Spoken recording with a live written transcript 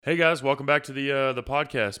Hey guys, welcome back to the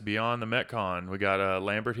podcast Beyond the Metcon. We got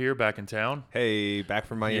Lambert here back in town. Hey, back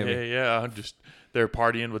from Miami. Yeah. Just they're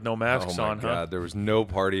partying with no masks Oh my on, God, huh? there was no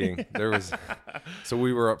partying. So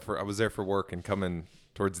I was there for work, and coming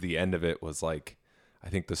towards the end of it was like, I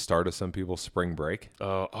think the start of some people's spring break.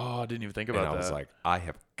 I didn't even think about And I that. was like, I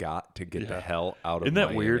have got to get Yeah. the hell out of Isn't that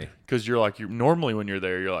Miami. weird? Because you're normally when you're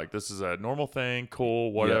there, you're like, this is a normal thing,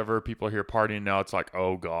 cool, whatever. People are here partying. Now it's like,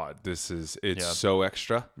 oh God. It's Yeah. so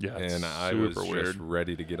extra. Yeah, it's and I was super just weird.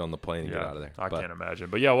 ready to get on the plane and get out of there. I can't imagine.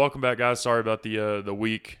 But yeah, welcome back, guys. Sorry about the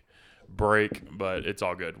week break, but it's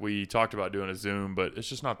all good. We talked about doing a Zoom, but it's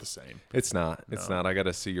just not the same. It's not. It's not. I got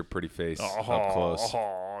to see your pretty face up close.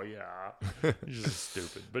 Oh, yeah. It's just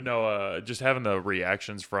stupid. But no, just having the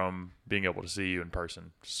reactions from being able to see you in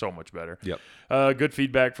person, so much better. Yep. Good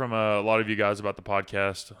feedback from a lot of you guys about the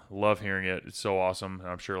podcast. Love hearing it. It's so awesome.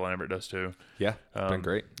 I'm sure Lambert does too. Yeah, it's been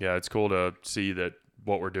great. Yeah, it's cool to see that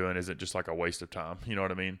what we're doing isn't just like a waste of time. You know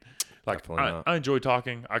what I mean? Like, Definitely not. I enjoy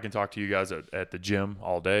talking. I can talk to you guys at the gym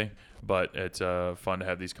all day, but it's fun to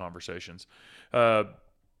have these conversations.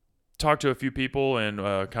 Talk to a few people, and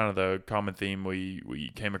kind of the common theme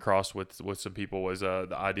we came across with some people was the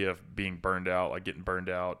idea of being burned out, like getting burned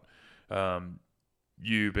out.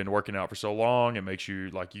 You've been working out for so long, it makes you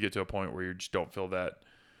like you get to a point where you just don't feel that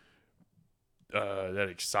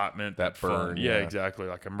excitement, That fun. burn, Yeah, yeah. exactly.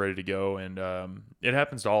 Like I'm ready to go, and it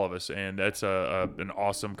happens to all of us, and that's an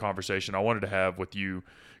awesome conversation I wanted to have with you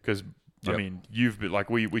because I Yep. mean you've been like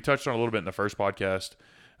we touched on a little bit in the first podcast.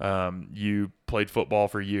 You played football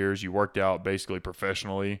for years. You worked out basically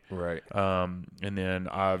professionally, Right. and then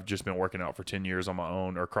I've just been working out for 10 years on my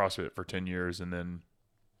own, or CrossFit for 10 years, and then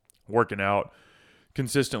working out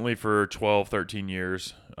consistently for 12, 13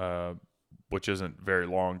 years. Which isn't very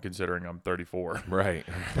long considering I'm 34. Right.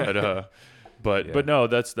 But no,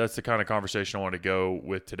 that's the kind of conversation I want to go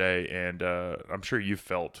with today, and I'm sure you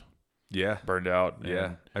felt Yeah. burned out. Yeah.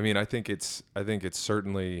 And, I mean, I think it's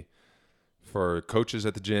certainly for coaches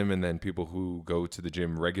at the gym and then people who go to the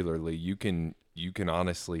gym regularly, you can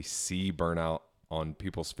honestly see burnout on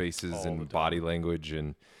people's faces All the and time. body language.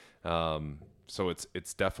 And so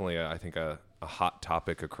it's definitely, I think, a hot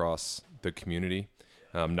topic across the community,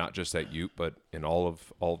 not just at Ute, but in all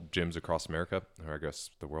gyms across America, or I guess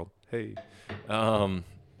the world. Hey. but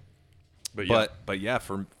yeah, But yeah,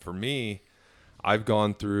 for me, I've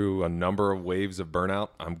gone through a number of waves of burnout.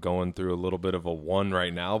 I'm going through a little bit of a one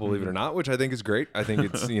right now, believe it or not, which I think is great. I think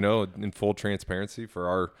it's, in full transparency for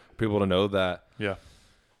our people to know that yeah.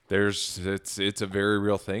 it's a very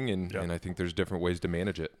real thing, and, Yeah. and I think there's different ways to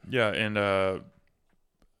manage it. Yeah, and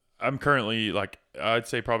I'm currently like I'd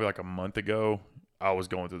say probably like a month ago I was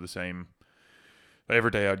going through the same.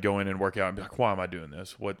 Every day I'd go in and work out and be like, why am I doing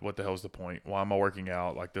this? What the hell's the point? Why am I working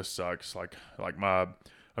out? Like this sucks. Like I'm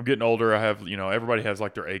getting older. I have everybody has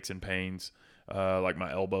like their aches and pains. Like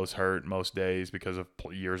my elbows hurt most days because of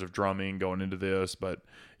years of drumming going into this. But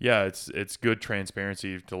yeah, it's good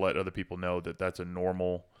transparency to let other people know that that's a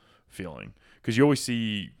normal feeling. Because you always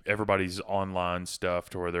see everybody's online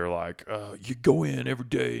stuff to where they're like, you go in every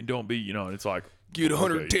day and don't be, and it's like, Get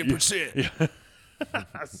okay, 110%. Yeah.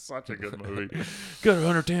 That's such a good movie. Got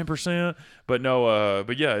 110%. But no,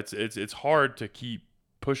 but yeah, it's hard to keep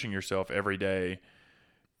pushing yourself every day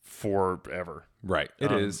forever. Right.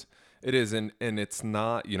 It is. It is. And it's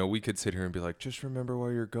not, we could sit here and be like, just remember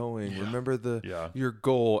where you're going. Yeah. Remember Yeah. your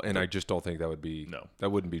goal. And I just don't think that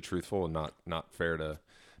wouldn't be truthful and not fair to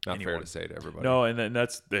say to everybody. No, and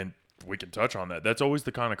then we can touch on that. That's always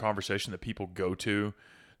the kind of conversation that people go to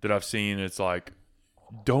that I've seen. It's like,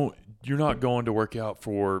 you're not going to work out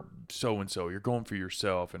for so-and-so. You're going for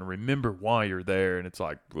yourself, and remember why you're there. And it's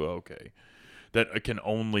like, well, okay. That can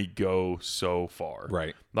only go so far.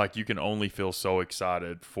 Right. Like you can only feel so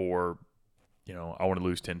excited for, I want to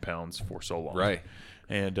lose 10 pounds for so long. Right.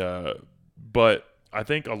 And, but I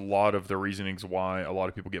think a lot of the reasonings why a lot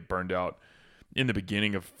of people get burned out in the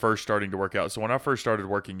beginning of first starting to work out. So when I first started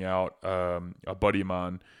working out, a buddy of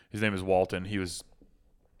mine, his name is Walton. He was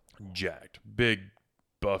jacked, big,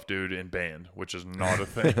 buff dude in band, which is not a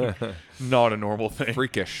thing, not a normal thing.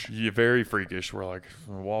 Freakish. Yeah, very freakish. We're like,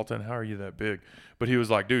 Walton, how are you that big? But he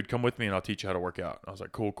was like, dude, come with me and I'll teach you how to work out. I was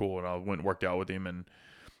like, cool. And I went and worked out with him, and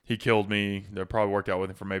he killed me. I probably worked out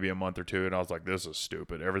with him for maybe a month or two, and I was like, this is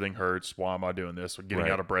stupid. Everything hurts. Why am I doing this? Getting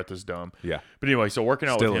Right. out of breath is dumb. Yeah. But anyway, so working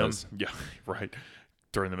out Still with him. is. Yeah, right.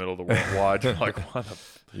 During the middle of the World Wide. Like, why the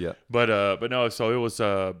Yeah. But no, so it was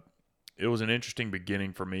an interesting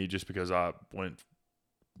beginning for me just because I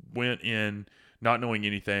went in not knowing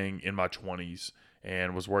anything in my 20s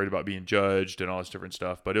and was worried about being judged and all this different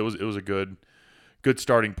stuff. But it was a good good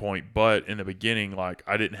starting point. But in the beginning, like,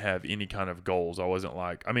 I didn't have any kind of goals. I wasn't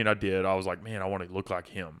like, I mean, I did. I was like, man, I want to look like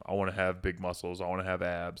him. I want to have big muscles. I want to have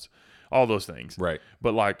abs, all those things. Right.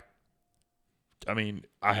 But like, I mean,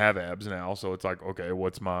 I have abs now, so it's like, okay,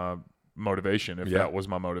 what's my motivation if that was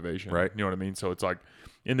my motivation? Right. You know what I mean? So it's like,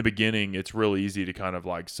 in the beginning, it's real easy to kind of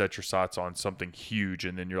like set your sights on something huge,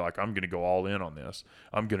 and then you're like, I'm going to go all in on this.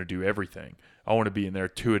 I'm going to do everything. I want to be in there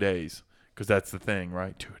 2-a-days, because that's the thing,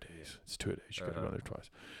 right? 2-a-days. It's 2-a-days. You got to go there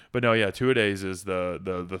twice. But no, yeah, 2-a-days is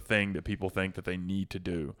the thing that people think that they need to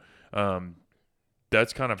do.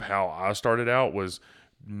 That's kind of how I started out, was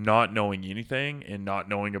not knowing anything and not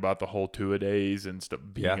knowing about the whole 2-a-days and stuff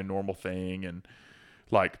being a normal thing. And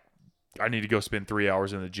like, I need to go spend 3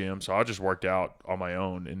 hours in the gym. So I just worked out on my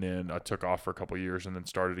own, and then I took off for a couple of years and then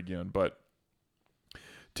started again. But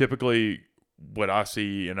typically what I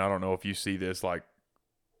see, and I don't know if you see this, like,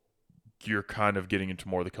 you're kind of getting into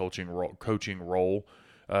more of the coaching role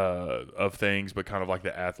of things, but kind of like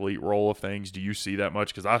the athlete role of things. Do you see that much?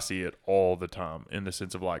 Because I see it all the time, in the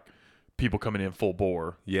sense of like people coming in full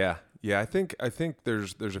bore. Yeah. I think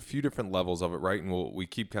there's a few different levels of it, right? And we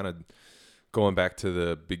keep kind of going back to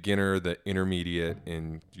the beginner, the intermediate,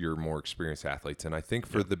 and your more experienced athletes. And I think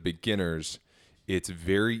for the beginners, it's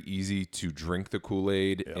very easy to drink the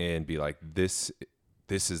Kool-Aid and be like, this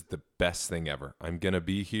is the best thing ever. I'm going to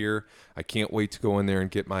be here. I can't wait to go in there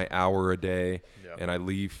and get my hour a day. And I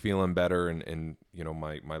leave feeling better. And you know,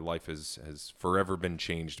 my life has forever been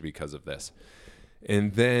changed because of this.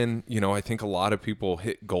 And then, you know, I think a lot of people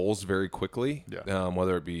hit goals very quickly,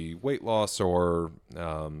 whether it be weight loss or,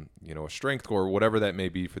 you know, a strength goal or whatever that may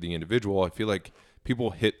be for the individual. I feel like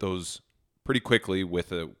people hit those pretty quickly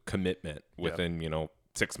with a commitment within, you know,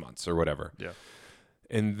 6 months or whatever. Yeah.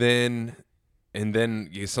 And then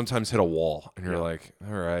you sometimes hit a wall, and you're like,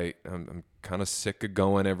 all right, I'm kind of sick of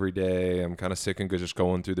going every day. I'm kind of sick of just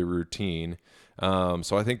going through the routine.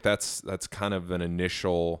 So I think that's kind of an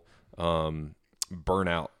initial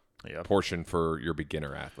burnout portion for your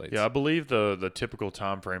beginner athletes. Yeah, I believe the typical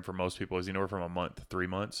time frame for most people is anywhere from a month to 3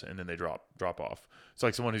 months, and then they drop off. It's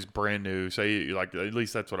like someone who's brand new, say, like, at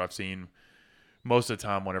least that's what I've seen most of the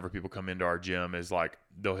time whenever people come into our gym, is like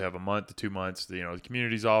they'll have a month to 2 months. You know, the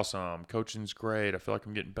community's awesome, coaching's great, I feel like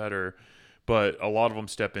I'm getting better. But a lot of them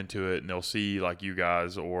step into it and they'll see like you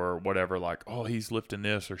guys or whatever, like, oh, he's lifting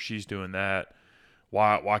this or she's doing that.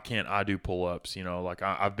 Why can't I do pull-ups? You know, like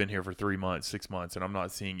I've been here for 3 months, 6 months, and I'm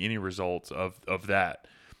not seeing any results of that.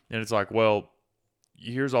 And it's like, well,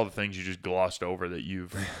 here's all the things you just glossed over that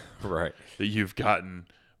you've right. that you've gotten.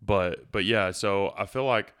 But yeah, so I feel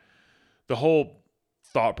like the whole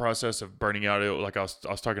thought process of burning out, like I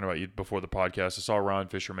was talking about you before the podcast. I saw Ron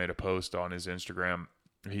Fisher made a post on his Instagram.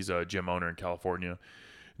 He's a gym owner in California,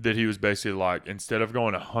 that he was basically like, instead of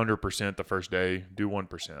going 100% the first day, do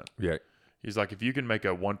 1%. Yeah. He's like, if you can make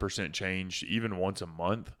a 1% change even once a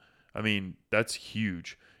month, I mean, that's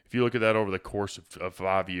huge. If you look at that over the course of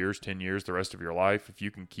 5 years, 10 years, the rest of your life, if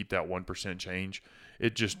you can keep that 1% change,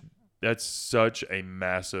 that's such a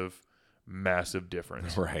massive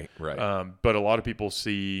difference. Right. But a lot of people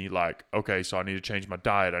see like, okay, so I need to change my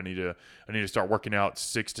diet. I need to start working out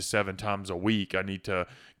 6 to 7 times a week. I need to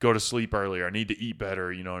go to sleep earlier. I need to eat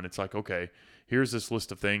better, you know, and it's like, okay, here's this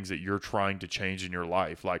list of things that you're trying to change in your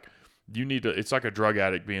life. Like, you need to, it's like a drug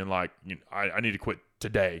addict being like, you know, I need to quit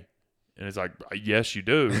today. And it's like, yes, you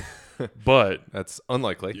do, but that's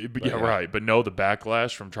unlikely. Yeah, right. But no, the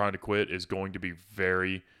backlash from trying to quit is going to be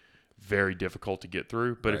very, very difficult to get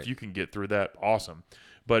through. But if you can get through that, awesome.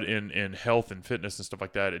 But in health and fitness and stuff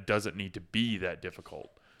like that, it doesn't need to be that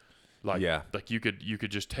difficult. Like you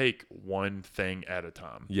could just take one thing at a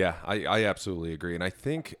time. Yeah, I absolutely agree. And I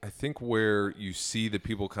think where you see the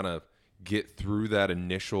people kind of get through that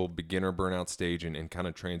initial beginner burnout stage and kind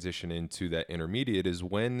of transition into that intermediate is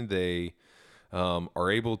when they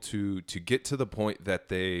are able to get to the point that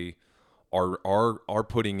they are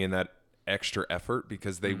putting in that extra effort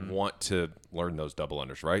because they want to learn those double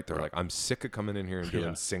unders, right? They're like, I'm sick of coming in here and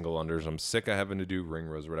doing single unders. I'm sick of having to do ring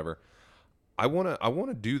rows or whatever. I want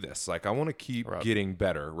to do this. Like, I want to keep getting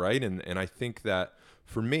better, right? And I think that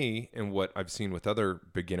for me and what I've seen with other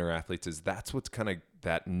beginner athletes is that's what's kind of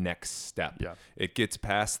that next step. Yeah. It gets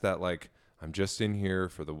past that, like, I'm just in here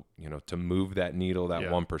for the, you know, to move that needle, that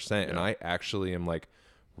 1%. And I actually am like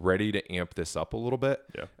ready to amp this up a little bit.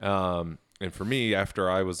 Yeah. And for me, after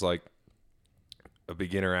I was like a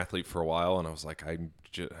beginner athlete for a while and I was like, I'm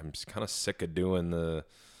kind of sick of doing the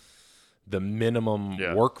the minimum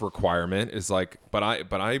work requirement is like, but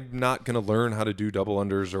I'm not going to learn how to do double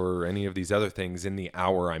unders or any of these other things in the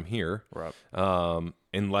hour I'm here. Right.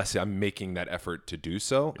 Unless I'm making that effort to do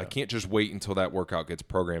so. I can't just wait until that workout gets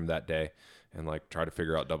programmed that day and like try to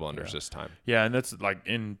figure out double unders this time. Yeah. And that's like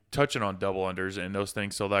in touching on double unders and those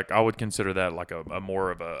things. So like, I would consider that like a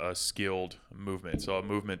more of a skilled movement. So a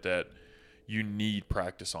movement that you need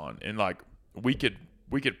practice on. And like, we could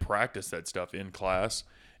practice that stuff in class,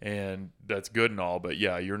 and that's good and all, but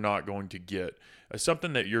yeah, you're not going to get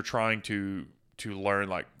something that you're trying to learn,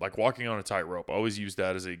 like walking on a tightrope. I always use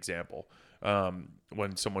that as an example.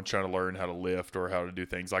 When someone's trying to learn how to lift or how to do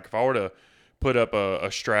things, like if I were to put up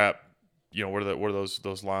a strap, you know, what are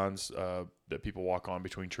those lines that people walk on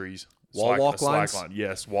between trees? Wall walk lines? Slack line.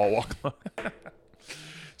 Yes, wall walk line.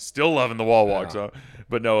 Still loving the wall walks, huh?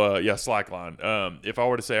 But no, slack line. If I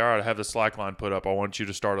were to say, all right, I have the slack line put up, I want you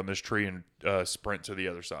to start on this tree and sprint to the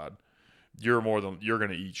other side. You're going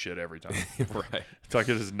to eat shit every time. Right. It's like,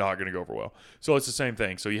 it is not going to go over well. So it's the same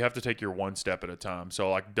thing. So you have to take your one step at a time. So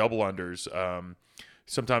like double unders,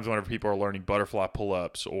 sometimes whenever people are learning butterfly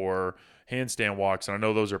pull-ups or handstand walks, and I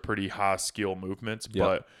know those are pretty high skill movements,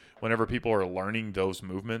 but whenever people are learning those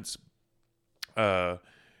movements,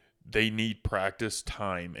 they need practice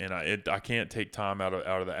time, and I can't take time out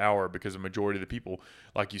of the hour, because the majority of the people,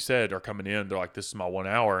 like you said, are coming in. They're like, this is my 1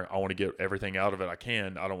 hour. I want to get everything out of it I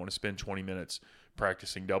can. I don't want to spend 20 minutes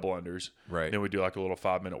practicing double unders. Right. Then we do like a little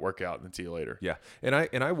 5-minute workout and then see you later. Yeah. And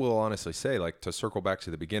I will honestly say, like, to circle back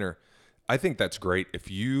to the beginner, I think that's great.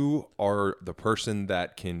 If you are the person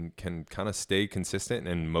that can kind of stay consistent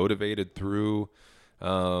and motivated through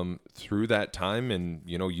that time, and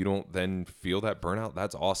you don't then feel that burnout,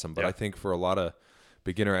 that's awesome. But I think for a lot of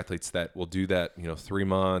beginner athletes that will do that, 3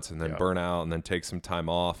 months and then burn out and then take some time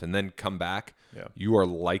off and then come back, you are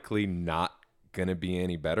likely not going to be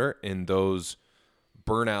any better. And those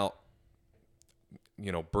burnout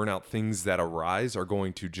things that arise are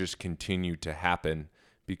going to just continue to happen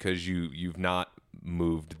because you've not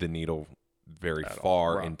moved the needle very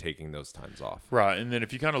far in taking those times off. Right. And then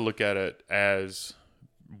if you kind of look at it as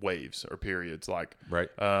waves or periods, like,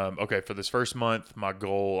 okay, for this first month, my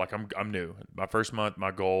goal, like I'm new. My first month,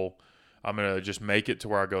 my goal, I'm going to just make it to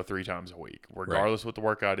where I go 3 times a week, regardless what the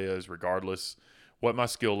workout is, regardless what my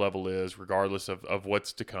skill level is, regardless of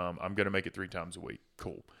what's to come. I'm going to make it 3 times a week.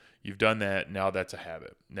 Cool. You've done that. Now that's a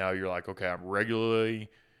habit. Now you're like, okay, I'm regularly,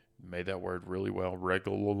 made that word really well,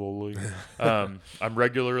 regularly. I'm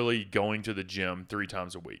regularly going to the gym 3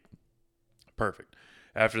 times a week. Perfect.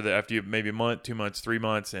 After you maybe a month, 2 months, 3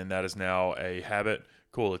 months, and that is now a habit.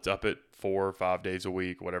 Cool. It's up at 4 or 5 days a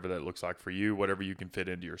week, whatever that looks like for you, whatever you can fit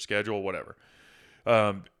into your schedule, whatever.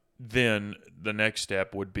 Then the next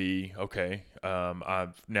step would be, okay,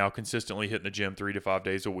 I've now consistently hitting the gym 3 to 5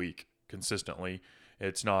 days a week consistently.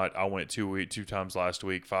 It's not, I went 2 times last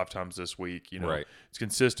week, 5 times this week, It's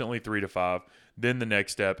consistently 3 to 5. Then the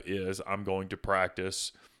next step is I'm going to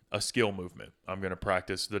practice a skill movement. I'm going to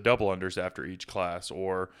practice the double unders after each class,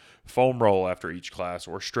 or foam roll after each class,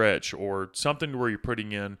 or stretch, or something where you're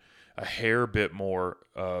putting in a hair bit more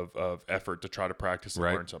of effort to try to practice and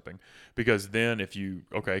learn something. Because then if you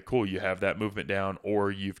have that movement down,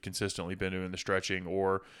 or you've consistently been doing the stretching,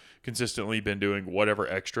 or consistently been doing whatever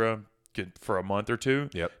extra for a month or 2,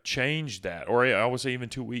 change that. Or I would say even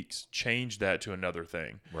 2 weeks, change that to another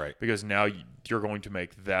thing. Right. Because now you're going to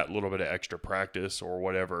make that little bit of extra practice or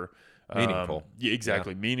whatever meaningful.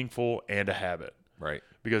 Exactly. Meaningful and a habit. Right.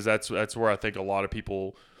 Because that's where I think a lot of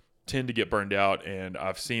people tend to get burned out. And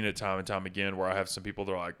I've seen it time and time again where I have some people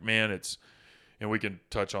that are like, man, and we can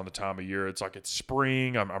touch on the time of year. It's like, it's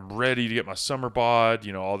spring. I'm ready to get my summer bod,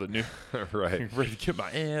 all the new, ready to get my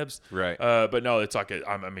abs. Right. But no, it's like,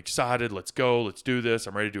 I'm excited. Let's go. Let's do this.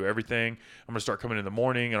 I'm ready to do everything. I'm going to start coming in the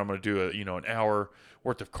morning, and I'm going to do an hour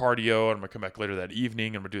worth of cardio. And I'm going to come back later that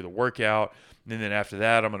evening. I'm going to do the workout. And then after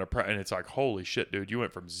that, I'm going to, and it's like, holy shit, dude, you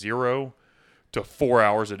went from 0 to 4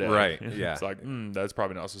 hours a day. Right. Yeah. It's like, that's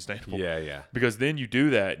probably not sustainable. Yeah. Yeah. Because then you do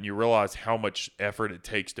that and you realize how much effort it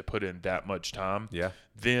takes to put in that much time. Yeah.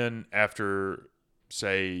 Then after,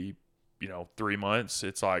 say, 3 months,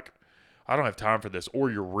 it's like, I don't have time for this. Or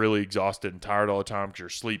you're really exhausted and tired all the time because your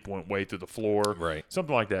sleep went way through the floor. Right.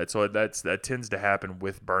 Something like that. So that tends to happen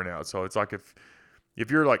with burnout. So it's like if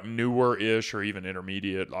you're like newer-ish or even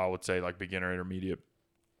intermediate, I would say like beginner intermediate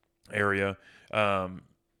area,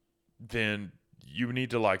 then you need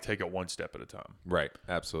to like take it one step at a time. Right.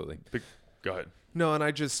 Absolutely. Go ahead. No, and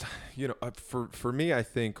I just, for me, I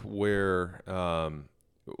think where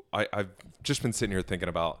I've just been sitting here thinking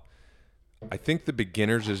about, I think the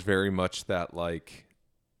beginners is very much that like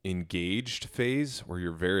engaged phase where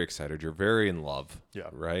you're very excited, you're very in love, Yeah.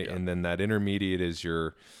 right? Yeah. And then that intermediate is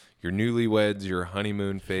your newlyweds, your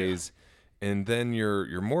honeymoon phase. And then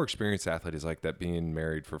your more experienced athlete is like that being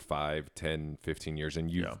married for 5, 10, 15 years, and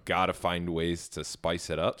you've got to find ways to spice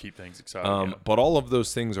it up. Keep things exciting. But all of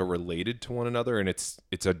those things are related to one another, and it's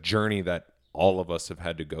a journey that all of us have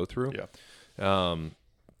had to go through. Yeah.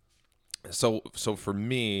 So for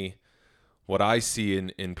me, what I see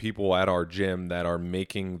in people at our gym that are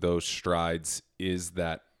making those strides is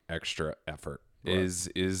that extra effort. Right.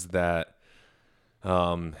 Is that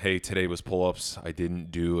hey, today was pull-ups. I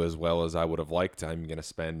didn't do as well as I would have liked. I'm going to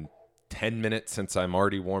spend 10 minutes since I'm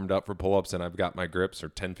already warmed up for pull-ups and I've got my grips, or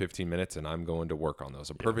 10, 15 minutes, and I'm going to work on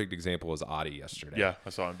those. A perfect example was Adi yesterday. Yeah,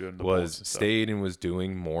 I saw him doing the was pulls and stayed and was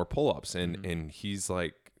doing more pull-ups, and he's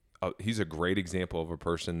like he's a great example of a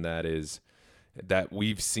person that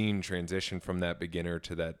we've seen transition from that beginner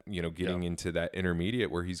to that, getting into that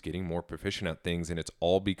intermediate where he's getting more proficient at things, and it's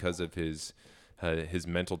all because of his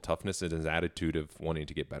mental toughness and his attitude of wanting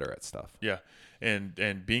to get better at stuff. Yeah.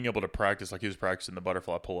 And being able to practice, like he was practicing the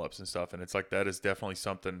butterfly pull-ups and stuff. And it's like, that is definitely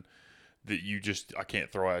something that I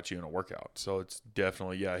can't throw at you in a workout. So it's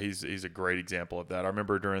definitely, he's a great example of that. I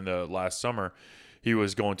remember during the last summer, he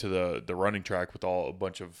was going to the running track with a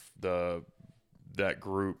bunch of that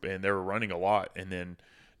group, and they were running a lot. And then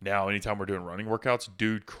now anytime we're doing running workouts,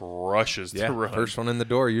 dude crushes the run. First one in the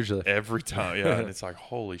door usually. Every time. Yeah. And it's like,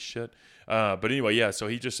 holy shit. But anyway, so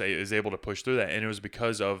he just is able to push through that. And it was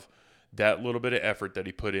because of that little bit of effort that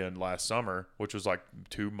he put in last summer, which was like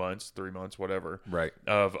 2 months, 3 months, whatever. Right.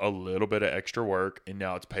 Of a little bit of extra work. And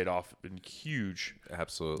now it's paid off in huge.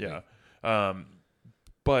 Absolutely. Yeah.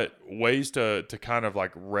 But ways to kind of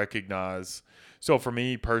like recognize. So for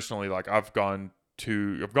me personally, like I've gone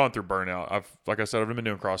through burnout. Like I said, I've been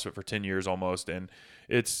doing CrossFit for 10 years almost. And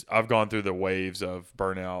I've gone through the waves of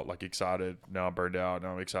burnout, like excited, now I'm burned out,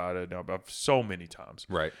 now I'm excited, now I'm so many times.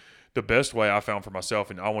 Right. The best way I found for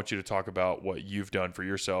myself, and I want you to talk about what you've done for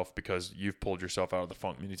yourself because you've pulled yourself out of the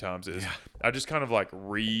funk many times, is I just kind of like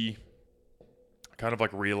realign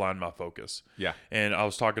my focus. Yeah. And I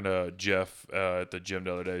was talking to Jeff at the gym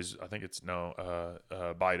the other day. I think it's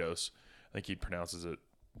Bidos. I think he pronounces it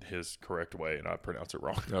his correct way, and I pronounce it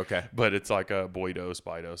wrong. Okay. But it's like a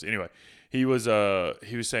Bidos. Anyway, he was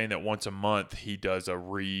saying that once a month he does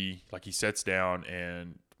he sets down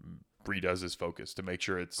and redoes his focus to make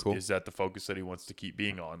sure is that the focus that he wants to keep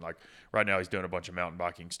being on. Like right now he's doing a bunch of mountain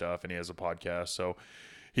biking stuff and he has a podcast. So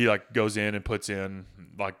he like goes in and puts in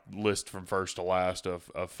like list from first to last of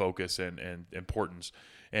focus and importance.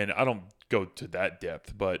 And I don't go to that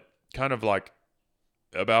depth, but kind of like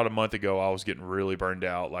about a month ago, I was getting really burned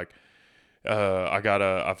out. Like,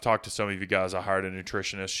 I've talked to some of you guys. I hired a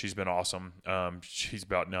nutritionist. She's been awesome. She's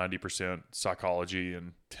about 90% psychology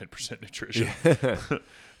and 10% nutrition.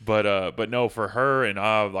 But no, for her and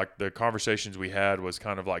I, like the conversations we had was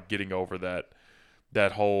kind of like getting over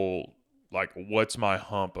that whole, like, what's my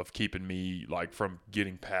hump of keeping me like from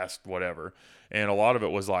getting past whatever. And a lot of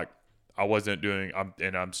it was like, I wasn't doing,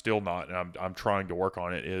 I'm still not, and I'm trying to work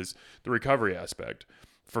on it, is the recovery aspect.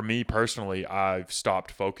 For me personally, I've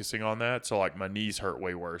stopped focusing on that. So like my knees hurt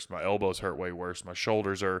way worse. My elbows hurt way worse. My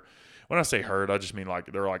shoulders are, when I say hurt, I just mean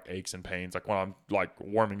like they're like aches and pains. Like when I'm like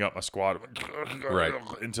warming up my squat, right,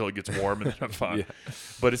 until it gets warm and then I'm fine.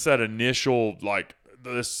 But it's that initial like,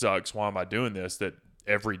 this sucks. Why am I doing this? That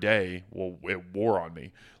every day, it wore on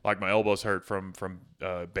me. Like my elbows hurt from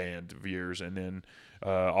band of years, and then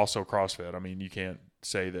also CrossFit. I mean, you can't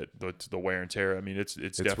say that the wear and tear. I mean, it's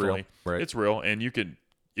definitely real. Right. It's real, and you can,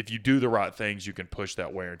 if you do the right things, you can push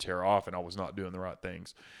that wear and tear off. And I was not doing the right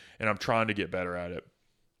things, and I'm trying to get better at it.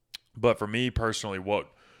 But for me personally, what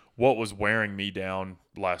was wearing me down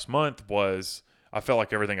last month was I felt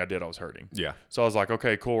like everything I did, I was hurting. Yeah. So I was like,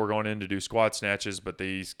 okay, cool. We're going in to do squat snatches, but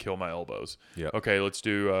these kill my elbows. Yeah. Okay, let's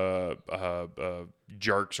do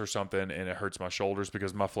jerks or something, and it hurts my shoulders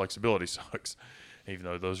because my flexibility sucks. Even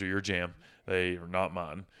though those are your jam, they are not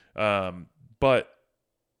mine. But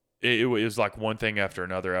it was like one thing after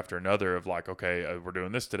another of like, okay, we're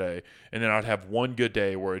doing this today. And then I'd have one good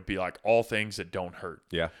day where it'd be like all things that don't hurt.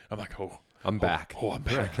 Yeah. I'm like, I'm back. I'm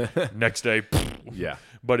back. Next day. Yeah.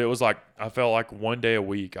 But it was like, I felt like one day a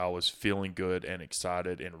week I was feeling good and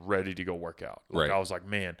excited and ready to go work out. Like right. I was like,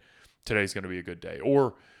 man, today's going to be a good day.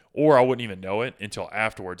 Or I wouldn't even know it until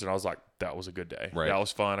afterwards. And I was like, that was a good day. Right. That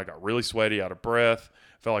was fun. I got really sweaty, out of breath.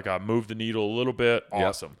 Felt like I moved the needle a little bit.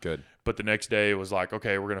 Awesome. Yep. Good. But the next day it was like,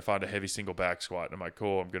 okay, we're going to find a heavy single back squat. And I'm like,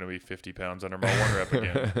 cool, I'm going to be 50 pounds under my one rep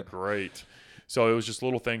again. Great. So it was just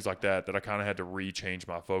little things like that I kind of had to re-change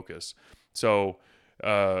my focus. So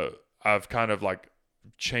I've kind of like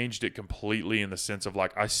changed it completely in the sense of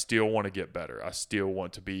like I still want to get better. I still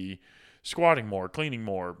want to be squatting more, cleaning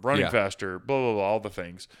more, running faster, blah blah blah, all the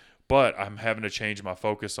things. But I'm having to change my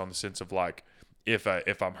focus on the sense of like if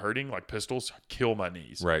I'm hurting, like pistols kill my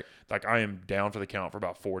knees. Right. Like I am down for the count for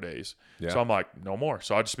about 4 days. Yeah. So I'm like, no more.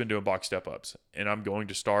 So I just been doing box step ups, and I'm going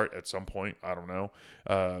to start at some point. I don't know.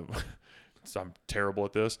 So I'm terrible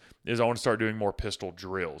at this. Is I want to start doing more pistol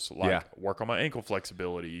drills, like work on my ankle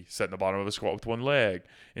flexibility, setting the bottom of a squat with one leg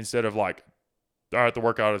instead of like, all right, the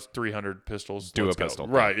workout is 300 pistols. Do let's a go. pistol.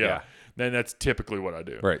 Right. Yeah. Then that's typically what I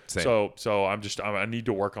do. Right. Same. So I need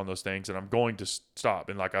to work on those things, and I'm going to stop.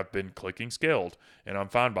 And like I've been clicking scaled, and I'm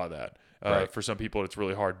fine by that. For some people, it's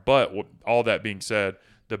really hard. But all that being said,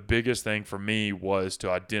 the biggest thing for me was to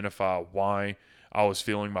identify why I was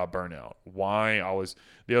feeling my burnout.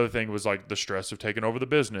 The other thing was like the stress of taking over the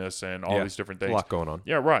business and all these different things. A lot going on.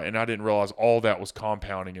 Yeah, right. And I didn't realize all that was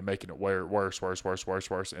compounding and making it worse.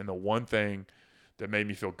 And the one thing that made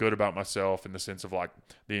me feel good about myself in the sense of like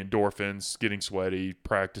the endorphins, getting sweaty,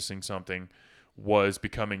 practicing something was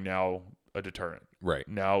becoming now a deterrent. Right.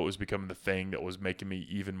 Now it was becoming the thing that was making me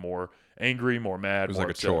even more angry, more mad. It was more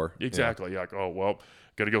like upset. a chore. Exactly. Like, oh, well,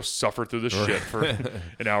 got to go suffer through this shit for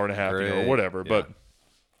an hour and a half, or whatever. Yeah. But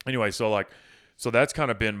anyway, so that's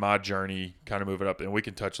kind of been my journey, kind of moving up, and we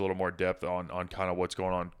can touch a little more depth on kind of what's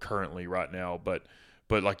going on currently right now. But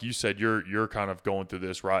like you said, you're kind of going through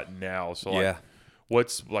this right now. So like,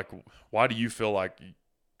 what's like, why do you feel like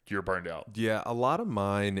you're burned out? Yeah, a lot of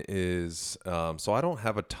mine is so I don't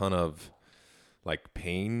have a ton of like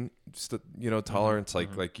pain, tolerance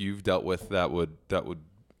like you've dealt with that would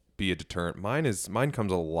be a deterrent. Mine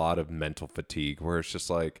comes a lot of mental fatigue where it's just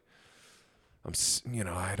like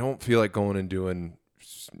I don't feel like going and doing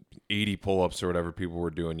 80 pull-ups or whatever people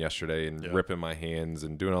were doing yesterday and ripping my hands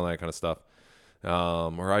and doing all that kind of stuff.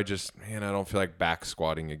 Or I don't feel like back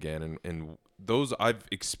squatting again. And those, I've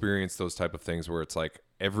experienced those type of things where it's like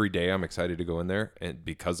every day I'm excited to go in there and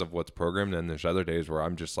because of what's programmed. And there's other days where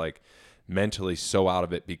I'm just like mentally so out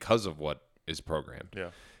of it because of what is programmed.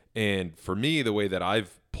 Yeah. And for me, the way that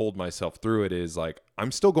I've pulled myself through it is like,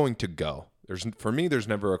 I'm still going to go. For me, there's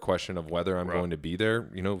never a question of whether I'm going to be there,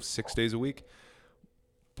 6 days a week.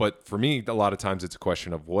 But for me, a lot of times it's a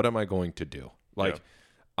question of what am I going to do? Like,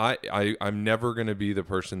 I'm never going to be the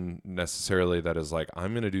person necessarily that is like,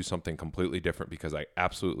 I'm going to do something completely different because I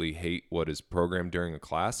absolutely hate what is programmed during a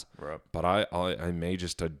class. Right. But I may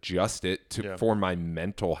just adjust it for my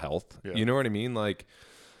mental health. Yeah. You know what I mean? Like,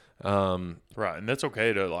 right. And that's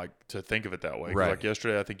okay to think of it that way. Right. Like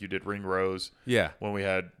yesterday, I think you did ring rows. Yeah. When we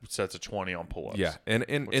had sets of 20 on pull-ups. Yeah. And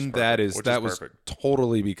perfect. that was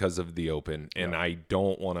totally because of the open. And I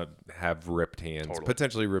don't want to have ripped hands,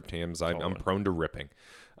 potentially ripped hands. I'm prone to ripping.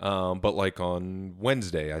 But like on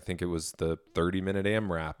Wednesday, I think it was the 30-minute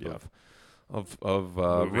AMRAP of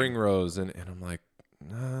ring rows. And I'm like,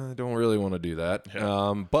 I don't really want to do that.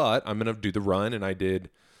 Yeah. But I'm going to do the run. And I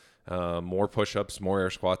did more push-ups, more air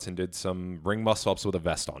squats, and did some ring muscle-ups with a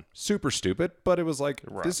vest on. Super stupid, but it was like,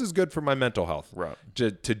 this is good for my mental health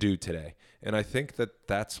to do today. And I think that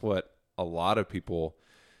that's what a lot of people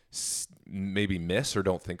maybe miss or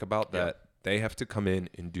don't think about, that they have to come in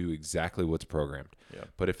and do exactly what's programmed. Yeah.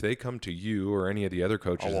 But if they come to you or any of the other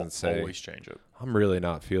coaches and say, always change it. I'm really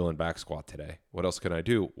not feeling back squat today. What else can I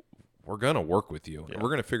do? We're going to work with you. And we're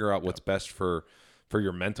going to figure out what's best for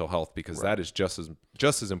your mental health, because that is just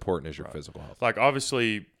as important as your physical health. Like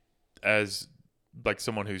obviously, as like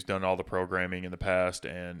someone who's done all the programming in the past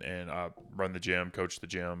and I run the gym, coach the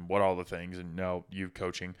gym, what all the things, and now you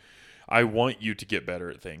coaching, I want you to get better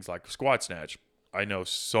at things like squat snatch. I know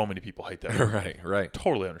so many people hate that. Right.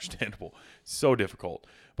 Totally understandable. So difficult.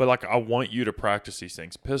 But like I want you to practice these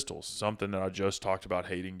things. Pistols, something that I just talked about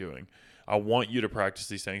hating doing. I want you to practice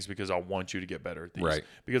these things because I want you to get better at these. Right.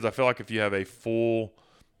 Because I feel like if you have a full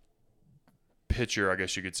picture, I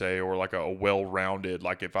guess you could say, or like a well-rounded,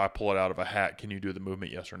 like if I pull it out of a hat, can you do the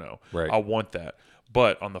movement? Yes or no? Right. I want that.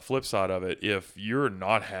 But on the flip side of it, if you're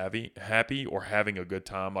not happy or having a good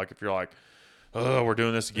time, like if you're like, oh, we're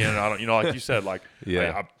doing this again, and I don't, like you said, like,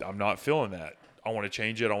 I'm not feeling that. I want to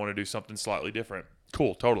change it. I want to do something slightly different.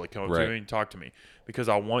 Cool, totally. Come up to me and talk to me, because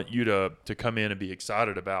I want you to come in and be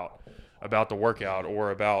excited about the workout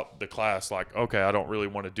or about the class. Like, okay, I don't really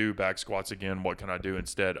want to do back squats again. What can I do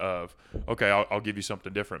instead of? Okay, I'll give you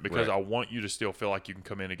something different, because I want you to still feel like you can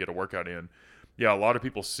come in and get a workout in. Yeah, a lot of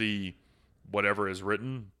people see whatever is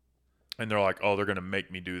written and they're like, oh, they're going to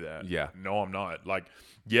make me do that. Yeah. No, I'm not. Like,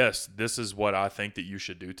 yes, this is what I think that you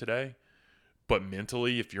should do today, but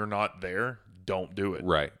mentally, if you're not there, don't do it.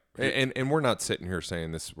 Right. And we're not sitting here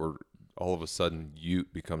saying this, we're all of a sudden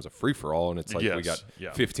Ute becomes a free for all, and it's like we got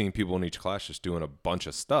 15 people in each class just doing a bunch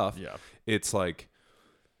of stuff. Yeah. It's like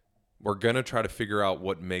we're gonna try to figure out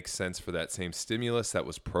what makes sense for that same stimulus that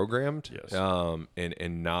was programmed,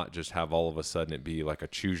 and not just have all of a sudden it be like a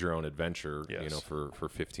choose your own adventure, for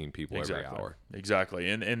 15 people every hour. Exactly,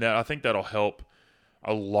 and that, I think that'll help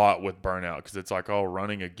a lot with burnout, because it's like, oh,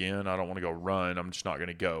 running again, I don't want to go run, I'm just not going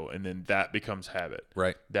to go, and then that becomes habit.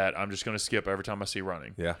 Right. That I'm just going to skip every time I see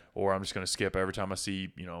running. Yeah. Or I'm just going to skip every time I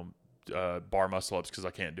see bar muscle ups because I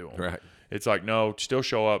can't do them. Right. It's like, no, still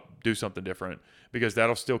show up, do something different, because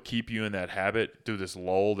that'll still keep you in that habit through this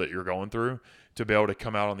lull that you're going through, to be able to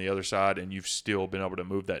come out on the other side and you've still been able to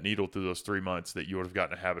move that needle through those 3 months that you would have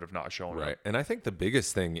gotten a habit of not showing up. Right. And I think the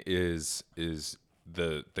biggest thing is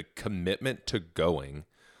the commitment to going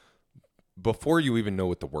before you even know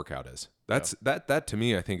what the workout is. That to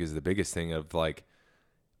me, I think, is the biggest thing of like,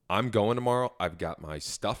 I'm going tomorrow. I've got my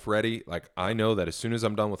stuff ready. Like, I know that as soon as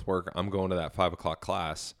I'm done with work, I'm going to that 5 o'clock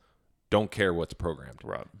class. Don't care what's programmed.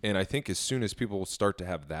 Right. And I think as soon as people start to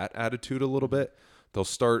have that attitude a little bit, they'll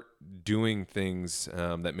start doing things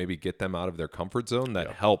that maybe get them out of their comfort zone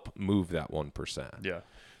that help move that 1%. Yeah.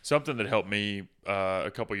 Something that helped me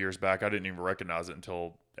a couple years back, I didn't even recognize it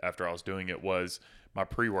until after I was doing it, was my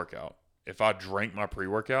pre-workout. If I drank my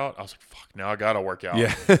pre-workout, I was like, fuck, now I got to work out.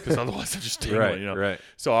 Yeah. Because otherwise I'm just tingling, Right.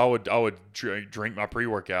 So I would drink my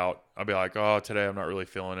pre-workout. I'd be like, oh, today I'm not really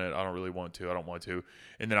feeling it. I don't really want to. I don't want to.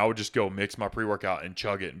 And then I would just go mix my pre-workout and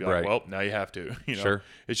chug it and be like, well, now you have to. Sure.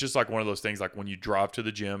 It's just like one of those things, like when you drive to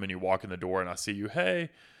the gym and you walk in the door and I see you, hey,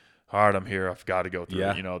 all right, I'm here. I've got to go through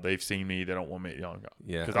it. They've seen me. They don't want me.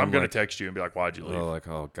 Because I'm going to text you and be like, why'd you leave?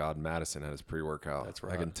 Oh, God, Madison had his pre-workout. That's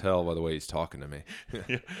right. I can tell by the way he's talking to me.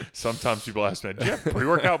 Yeah. Sometimes people ask me, do you have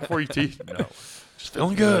pre-workout before you teach? No. Just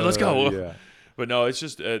feeling good. Let's go. Yeah. But no, it's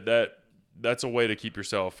just that's a way to keep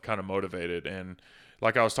yourself kind of motivated. And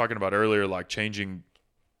like I was talking about earlier, like changing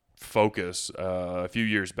focus, a few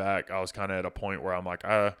years back, I was kind of at a point where I'm like,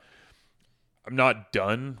 I'm not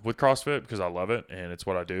done with CrossFit because I love it and it's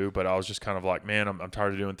what I do, but I was just kind of like, man, I'm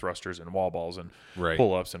tired of doing thrusters and wall balls and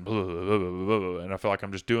pull-ups and blah, blah, blah, blah, blah, blah. And I feel like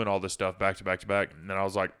I'm just doing all this stuff back to back to back. And then I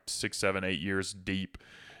was like 6, 7, 8 years deep.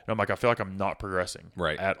 And I'm like, I feel like I'm not progressing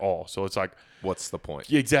at all. So it's like, what's the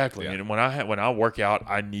point? Yeah, exactly. Yeah. And when I work out,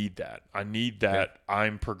 I need that. I need that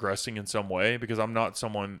I'm progressing in some way, because I'm not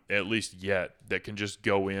someone, at least yet, that can just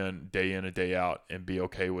go in and day out and be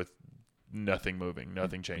okay with nothing moving,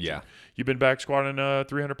 nothing changing. Yeah. You've been back squatting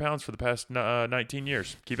 300 pounds for the past 19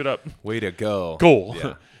 years. Keep it up. Way to go. Cool.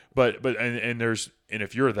 Yeah. but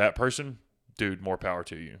if you're that person, dude, more power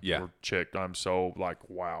to you. Yeah. Or chick, I'm so like,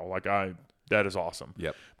 wow. Like that is awesome.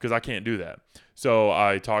 Yep. Because I can't do that. So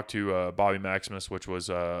I talked to Bobby Maximus, which was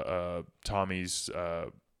Tommy's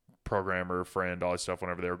programmer, friend, all that stuff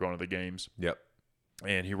whenever they were going to the games. Yep.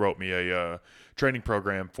 And he wrote me a training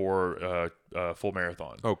program for full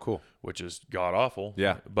marathon. Oh, cool. Which is god awful.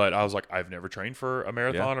 Yeah. But I was like, I've never trained for a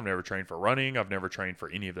marathon. Yeah. I've never trained for running. I've never trained for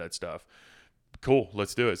any of that stuff. Cool.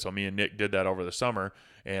 Let's do it. So me and Nick did that over the summer,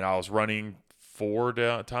 and I was running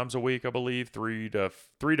 4 times a week, I believe, 3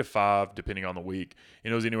 to 5, depending on the week.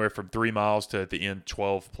 And it was anywhere from 3 miles to at the end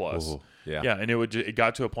 12 plus. Ooh, yeah. Yeah. And it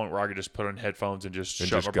got to a point where I could just put on headphones and just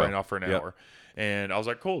shut my brain off for an hour. And I was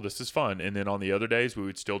like, cool, this is fun. And then on the other days, we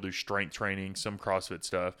would still do strength training, some CrossFit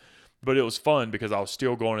stuff. But it was fun because I was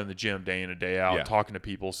still going in the gym day in and day out, talking to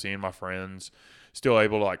people, seeing my friends, still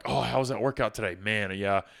able to like, oh, how was that workout today? Man,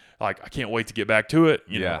 yeah, like I can't wait to get back to it.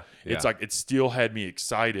 You know, it's like it still had me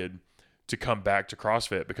excited to come back to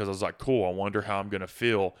CrossFit, because I was like, cool, I wonder how I'm going to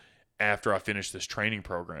feel after I finish this training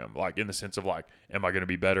program, like in the sense of like, am I going to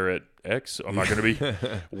be better at X? Am I going to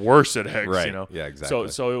be worse at X? Right. You know? Yeah, exactly.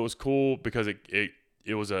 So it was cool because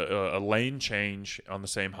it was a lane change on the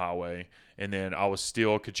same highway, and then I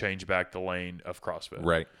could change back the lane of CrossFit.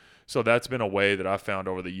 Right. So that's been a way that I've found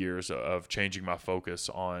over the years of changing my focus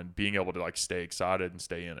on being able to like stay excited and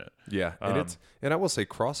stay in it. Yeah. And I will say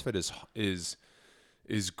CrossFit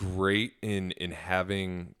is great in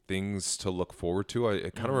having things to look forward to.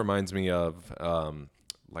 It kind of reminds me of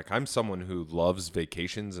like I'm someone who loves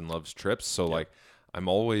vacations and loves trips. So like I'm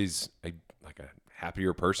always a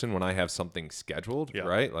happier person when I have something scheduled,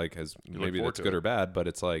 right? Like maybe that's good or bad, but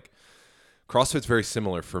it's like CrossFit's very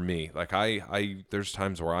similar for me. Like I there's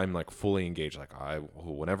times where I'm like fully engaged. Like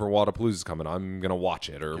whenever Wadapalooza's coming, I'm gonna watch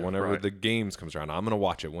it. Or whenever the games comes around, I'm gonna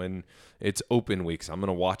watch it. When it's open weeks, I'm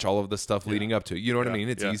gonna watch all of the stuff leading up to it. You know what I mean?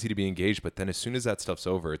 It's easy to be engaged, but then as soon as that stuff's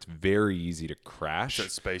over, it's very easy to crash.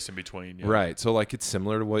 That space in between, right? So like it's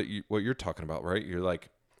similar to what you're talking about, right? You're like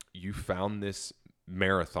you found this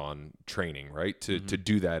marathon training, right? To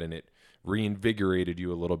do that, and it reinvigorated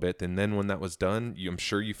you a little bit. And then when that was done, I'm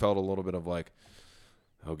sure you felt a little bit of like,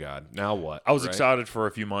 oh God, now what? I was right? excited for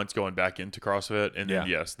a few months going back into CrossFit, and then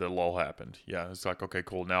Yeah. yes, the lull happened. Yeah, it's like, okay,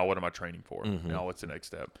 cool. Now what am I training for? Now what's the next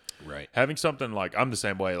step? Right. Having something like, I'm the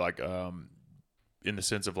same way, like in the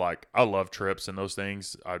sense of like, I love trips and those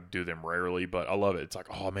things. I do them rarely, but I love it. It's like,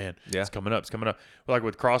 oh man, Yeah. it's coming up. It's coming up. But like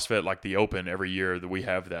with CrossFit, like the Open every year that we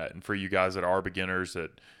have that. And for you guys that are beginners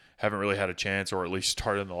that haven't really had a chance, or at least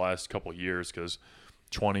started in the last couple of years, because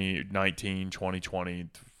 2019, 2020,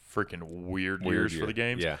 freaking weird years for the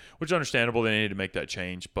games, Yeah. which is understandable. They need to make that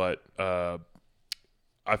change. But I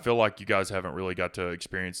feel like you guys haven't really got to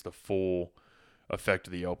experience the full effect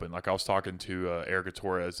of the Open. Like I was talking to Erica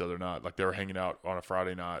Torres the other night. Like they were hanging out on a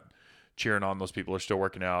Friday night, cheering on those people. They're still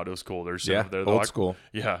working out. It was cool. They're sitting over there. They're Old like, school.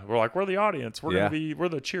 Yeah, we're like, we're the audience. We're we're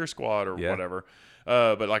the cheer squad or whatever.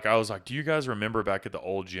 But like I was like, do you guys remember back at the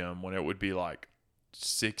old gym when it would be like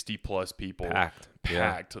 60 plus people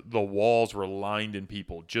Packed. Yeah. The walls were lined in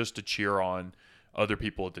people just to cheer on other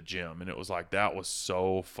people at the gym, and it was like, that was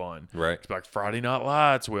so fun. Right. It's like Friday Night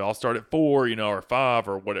Lights, we all start at 4, or 5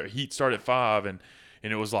 or whatever. Heat start at 5, and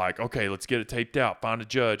it was like, okay, let's get it taped out, find a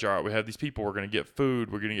judge. All right, we have these people, we're gonna get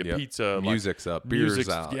food, we're gonna get pizza, music's up, beers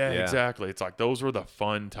out. Yeah, exactly. It's like those were the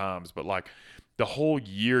fun times. But like the whole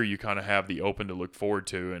year you kind of have the Open to look forward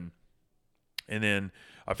to, and then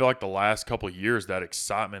I feel like the last couple of years that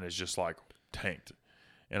excitement is just like tanked.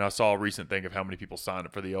 And I saw a recent thing of how many people signed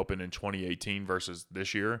up for the Open in 2018 versus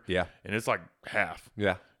this year. Yeah. And it's like half.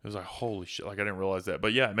 Yeah. It was like, holy shit. Like, I didn't realize that.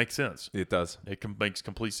 But yeah, it makes sense. It does. It makes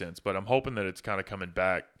complete sense. But I'm hoping that it's kind of coming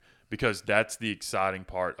back, because that's the exciting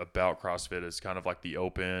part about CrossFit is kind of like the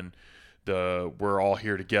Open, we're all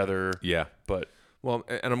here together. Yeah. But well,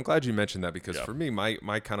 and I'm glad you mentioned that, because for me,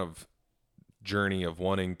 my kind of journey of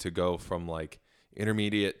wanting to go from like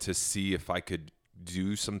intermediate to see if I could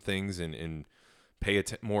do some things and pay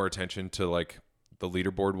more attention to like the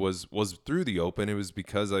leaderboard was through the Open. It was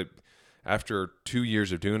because after 2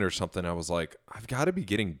 years of doing it or something, I was like, I've got to be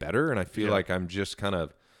getting better. And I feel like I'm just kind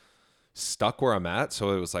of stuck where I'm at.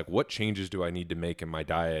 So it was like, what changes do I need to make in my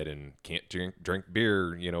diet? And can't drink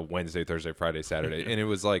beer, Wednesday, Thursday, Friday, Saturday. And it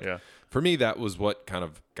was like, for me, that was what kind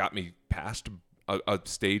of got me past a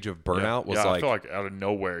stage of burnout. Was like, I feel like out of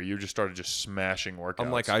nowhere, you just started just smashing workouts.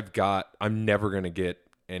 I'm like, I'm never going to get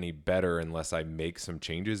any better unless I make some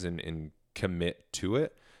changes and commit to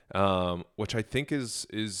it. Which I think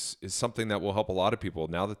is something that will help a lot of people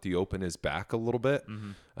now that the Open is back a little bit.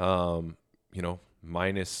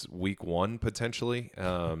 Minus week 1 potentially.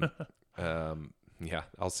 Yeah,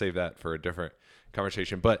 I'll save that for a different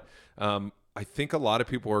conversation. But I think a lot of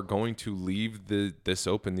people are going to leave this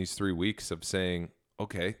Open, these 3 weeks, of saying,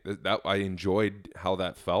 okay, that I enjoyed how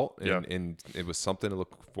that felt, and it was something to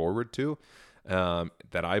look forward to.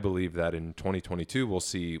 That I believe that in 2022 we'll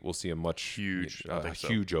see a much huge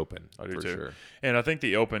Open. I do for too. Sure. And I think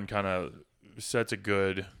the Open kind of sets a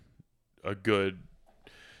good.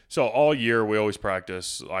 So all year we always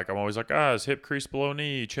practice. Like I'm always like, guys, hip crease below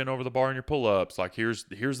knee, chin over the bar in your pull-ups. Like here's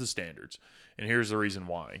the standards, and here's the reason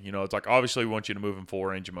why. It's like obviously we want you to move in full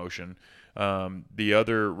range of motion. The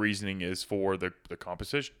other reasoning is for the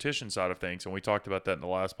competition side of things, and we talked about that in the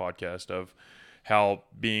last podcast of how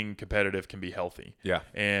being competitive can be healthy. Yeah.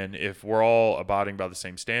 And if we're all abiding by the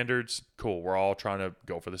same standards, cool. We're all trying to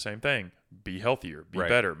go for the same thing. Be healthier, be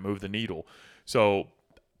better, move the needle. So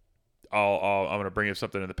I'm going to bring up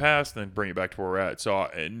something in the past and then bring it back to where we're at. So,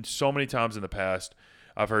 and so many times in the past,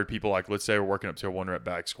 I've heard people like, let's say we're working up to a 1-rep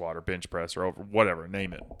back squat or bench press or over whatever,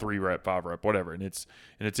 name it, 3-rep, 5-rep, whatever. And it's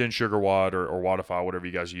in Sugar WOD or Wodify, whatever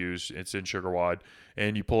you guys use. It's in Sugar WOD.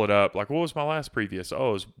 And you pull it up. Like, what was my last previous? Oh,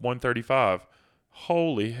 it was 135.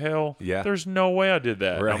 Holy hell. Yeah. There's no way I did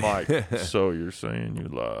that. Right. I'm like, so you're saying you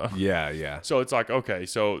lie. Yeah. So it's like, okay,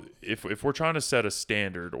 so if we're trying to set a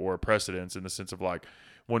standard or a precedence in the sense of like,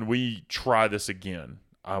 when we try this again,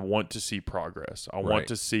 I want to see progress. I want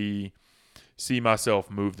to see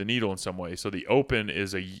myself move the needle in some way. So the Open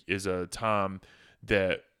is a time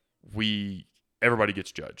that everybody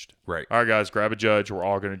gets judged. Right. All right, guys, grab a judge. We're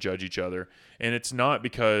all going to judge each other. And it's not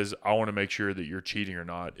because I want to make sure that you're cheating or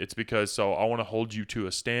not. It's because I want to hold you to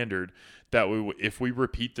a standard that if we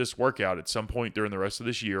repeat this workout at some point during the rest of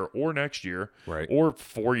this year or next year or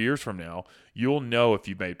 4 years from now, you'll know if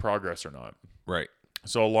you've made progress or not. Right.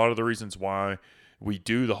 So a lot of the reasons why we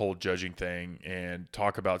do the whole judging thing and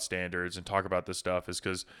talk about standards and talk about this stuff is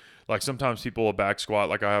because like sometimes people will back squat.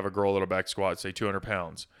 Like I have a girl that'll back squat, say 200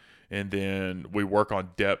 pounds. And then we work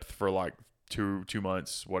on depth for like two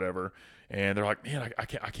months, whatever. And they're like, man, I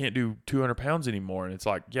can't do 200 pounds anymore. And it's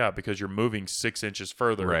like, yeah, because you're moving 6 inches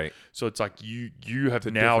further. Right. So it's like you have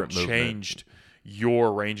now different changed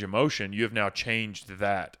your range of motion. You have now changed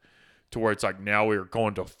that to where it's like now we're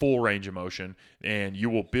going to full range of motion, and you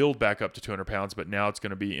will build back up to 200 pounds, but now it's going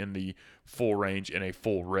to be in the full range in a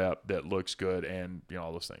full rep that looks good and, you know,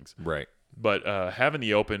 all those things. Right. But having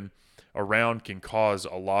the open around can cause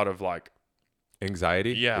a lot of like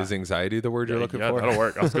Anxiety? Yeah. Is anxiety the word you're looking for? That'll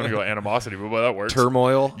work. I was going to go animosity, but that works.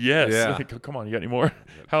 Turmoil? Yes. Yeah. Come on, you got any more?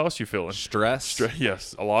 How else you feeling? Stress?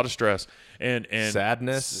 Yes, a lot of stress and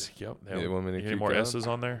sadness? Yep. You want me to any keep more going? S's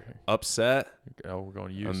on there? Upset? Oh, we're going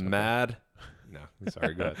to use. I'm mad? No,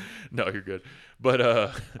 sorry, go ahead. No, you're good.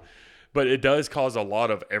 But but it does cause a lot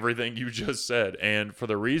of everything you just said, and for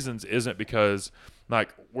the reasons isn't because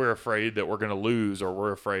like we're afraid that we're going to lose, or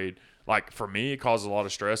we're afraid. Like for me, it causes a lot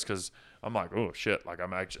of stress because I'm like, oh shit, like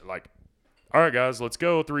I'm actually like, all right, guys, let's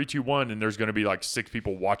go 3, 2, 1, and there's going to be like 6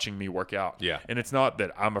 people watching me work out. Yeah. And it's not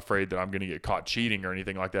that I'm afraid that I'm going to get caught cheating or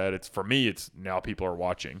anything like that. It's for me, it's now people are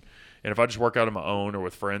watching, and if I just work out on my own or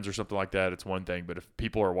with friends or something like that, it's one thing. But if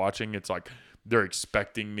people are watching, it's like they're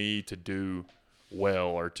expecting me to do well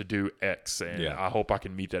or to do X, and Yeah. I hope I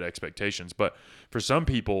can meet that expectations. But for some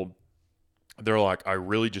people, they're like, I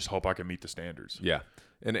really just hope I can meet the standards. Yeah.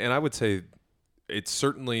 And I would say it's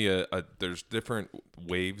certainly there's different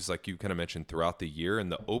waves, like you kind of mentioned, throughout the year.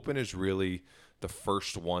 And the Open is really the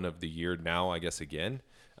first one of the year now, I guess, again,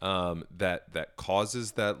 that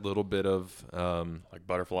causes that little bit of Like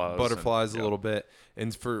butterflies a yeah. little bit.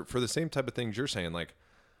 And for the same type of things you're saying, like,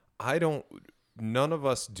 none of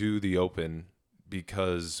us do the Open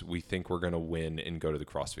because we think we're going to win and go to the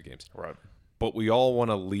CrossFit Games. Right. But we all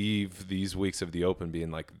want to leave these weeks of the Open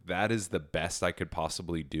being like, that is the best I could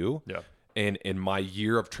possibly do. Yeah. And my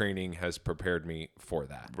year of training has prepared me for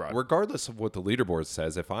that. Right. Regardless of what the leaderboard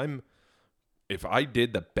says, if I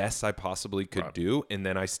did the best I possibly could Right. do, and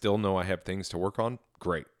then I still know I have things to work on,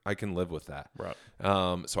 great. I can live with that. Right.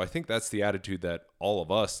 So I think that's the attitude that all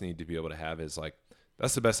of us need to be able to have is like,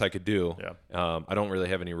 that's the best I could do. Yeah. I don't really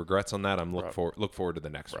have any regrets on that. I'm look forward to the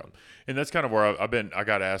next Right. one. And that's kind of where I've been. I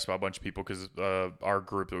got asked by a bunch of people because our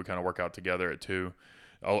group that we kind of work out together at 2,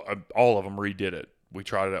 all of them redid it. We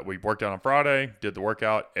tried it out. We worked out on Friday, did the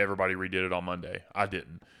workout. Everybody redid it on Monday. I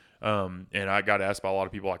didn't. And I got asked by a lot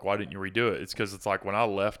of people, like, why didn't you redo it? It's because it's like when I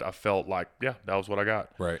left, I felt like, yeah, that was what I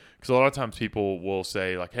got. Right. Because a lot of times people will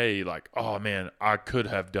say, like, hey, like, oh, man, I could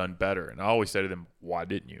have done better. And I always say to them, why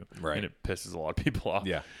didn't you? Right. And it pisses a lot of people off.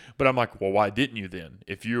 Yeah. But I'm like, well, why didn't you then?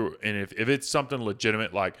 If it's something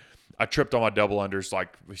legitimate, like I tripped on my double unders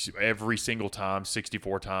like every single time,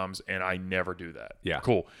 64 times, and I never do that. Yeah.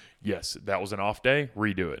 Cool. Yes, that was an off day.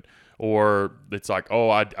 Redo it. Or it's like, oh,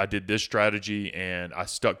 I did this strategy and I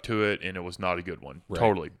stuck to it and it was not a good one. Right.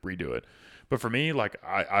 Totally redo it. But for me, like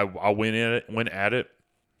I went at it.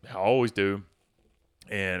 I always do.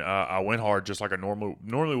 And I went hard just like I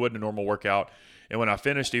normally would in a normal workout. And when I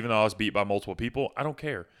finished, even though I was beat by multiple people, I don't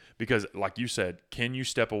care. Because like you said, can you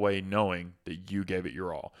step away knowing that you gave it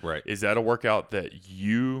your all? Right. Is that a workout that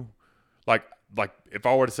you like if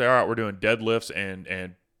I were to say, all right, we're doing deadlifts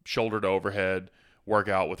and shoulder to overhead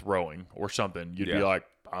workout with rowing or something, you'd be like,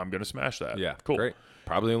 I'm going to smash that. Yeah. Cool. Great.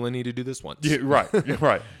 Probably only need to do this once. Yeah, right. You're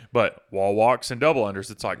right. But wall walks and double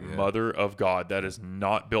unders, it's like, mother of God, that is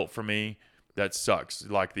not built for me. That sucks.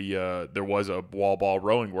 Like there was a wall ball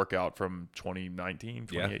rowing workout from 2019,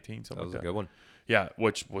 2018, something That was like a good one. Yeah,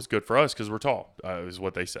 which was good for us because we're tall, is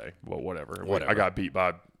what they say. Well, whatever. I got beat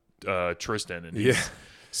by Tristan, and he's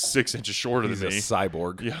 6 inches shorter He's than a me.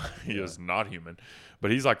 cyborg. Yeah, he is not human. But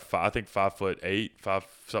he's like, I think 5'8",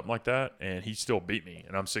 something like that, and he still beat me,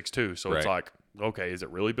 and I'm 6'2". So it's like, okay, is it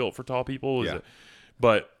really built for tall people? Is it?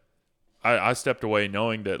 But I stepped away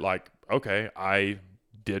knowing that, like, okay, I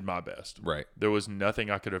did my best. Right. There was nothing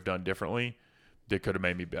I could have done differently that could have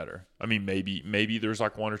made me better. I mean, maybe there's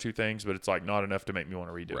like 1 or 2 things, but it's like not enough to make me want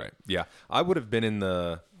to redo it. Right. Yeah. I would have been in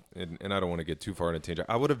the, and I don't want to get too far in a tangent.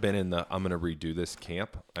 I would have been in the, I'm going to redo this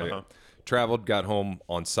camp. I traveled, got home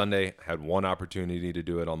on Sunday, had one opportunity to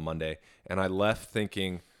do it on Monday, and I left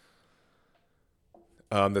thinking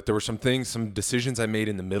that there were some decisions I made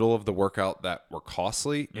in the middle of the workout that were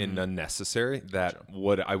costly and unnecessary that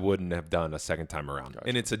I wouldn't have done a second time around.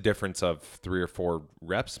 And it's a difference of 3 or 4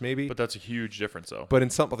 reps maybe. But that's a huge difference though. But in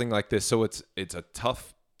something like this, so it's a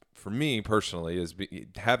tough, for me personally,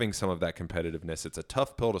 having some of that competitiveness. It's a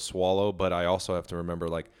tough pill to swallow, but I also have to remember,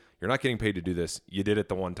 like, you're not getting paid to do this. You did it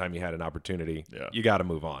the one time you had an opportunity. Yeah. You got to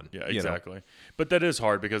move on. Yeah, you know? exactly. But that is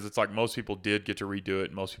hard because it's like most people did get to redo it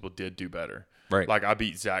and most people did do better. Right. Like I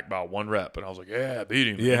beat Zach by 1 rep and I was like, yeah, I beat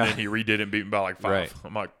him. Yeah. And then he redid it and beat me by like 5. Right.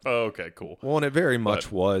 I'm like, oh, okay, cool. Well, and it very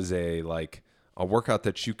much was a workout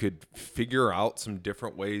that you could figure out some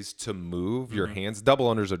different ways to move your hands.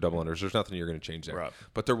 Double unders are double unders. There's nothing you're going to change there. Right.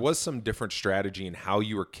 But there was some different strategy in how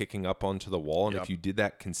you were kicking up onto the wall. And Yep. if you did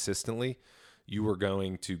that consistently, you were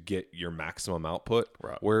going to get your maximum output.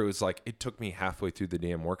 Right. Where it was like, it took me halfway through the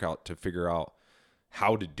damn workout to figure out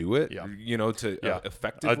how to do it, Yeah. to Yeah.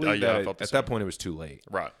 effectively. I felt the at same. that point, it was too late.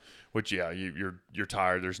 Right. Which, yeah, you're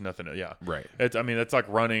tired. There's nothing. Yeah. Right. It's like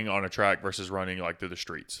running on a track versus running like through the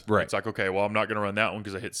streets. Right. It's like, okay, well, I'm not going to run that one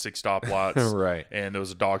because I hit 6 stoplights. Right. And there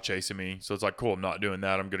was a dog chasing me. So it's like, cool, I'm not doing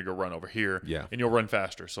that. I'm going to go run over here. Yeah. And you'll run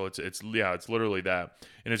faster. So it's literally that.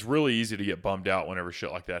 And it's really easy to get bummed out whenever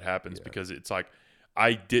shit like that happens because it's like,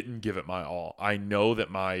 I didn't give it my all. I know that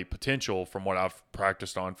my potential from what I've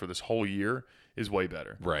practiced on for this whole year is way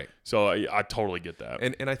better. Right. So I totally get that.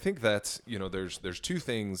 And I think that's, there's two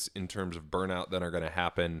things in terms of burnout that are going to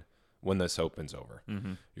happen when this opens over.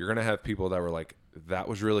 Mm-hmm. You're going to have people that were like, that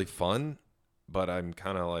was really fun, but I'm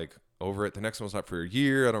kind of like over it. The next one's not for a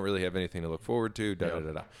year. I don't really have anything to look forward to.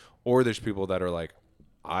 Or there's people that are like,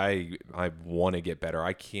 I want to get better.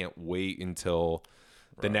 I can't wait until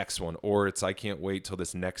the next one, or it's I can't wait till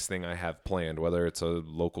this next thing I have planned, whether it's a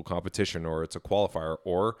local competition or it's a qualifier,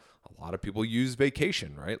 or a lot of people use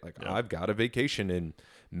vacation, right? Like I've got a vacation in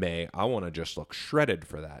May. I want to just look shredded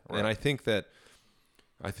for that. Right. And I think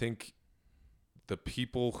the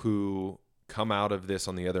people who come out of this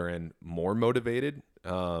on the other end more motivated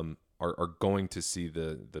are going to see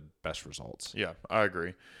the best results. Yeah, I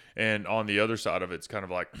agree. And on the other side of it, it's kind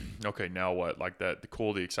of like, okay, now what? Like the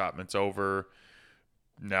excitement's over.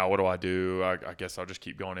 Now what do I do? I guess I'll just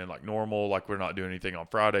keep going in like normal. Like we're not doing anything on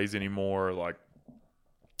Fridays anymore. Like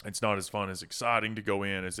it's not as fun as exciting to go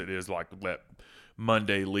in as it is like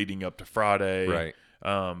Monday leading up to Friday. Right.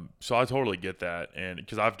 So I totally get that. And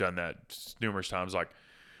because I've done that numerous times. Like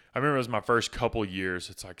I remember it was my first couple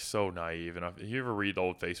years. It's like so naive. And if you ever read the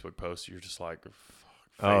old Facebook posts, you're just like,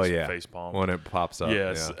 face palm. When it pops up.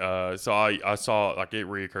 Yes. Yeah. So I saw like it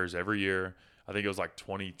reoccurs every year. I think it was like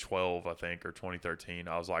 2012, or 2013.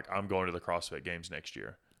 I was like, I'm going to the CrossFit Games next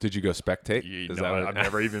year. Did you go spectate? I've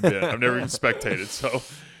never even been. I've never even spectated. So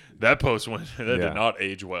that post did not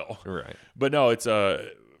age well. Right. But no, it's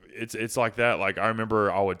like that. Like I remember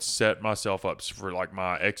I would set myself up for like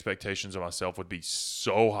my expectations of myself would be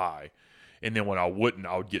so high. And then when I wouldn't,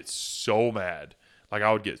 I would get so mad. Like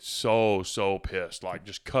I would get so pissed, like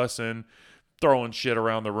just cussing, throwing shit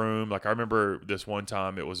around the room. Like I remember this one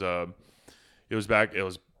time it was at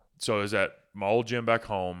my old gym back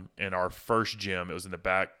home, and our first gym, it was in the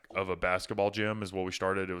back of a basketball gym is what we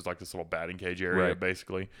started. It was like this little batting cage area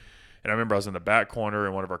basically. And I remember I was in the back corner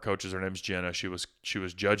and one of our coaches, her name's Jenna, she was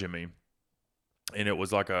judging me. And it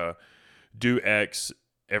was like a do X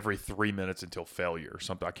every 3 minutes until failure or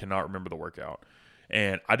something. I cannot remember the workout.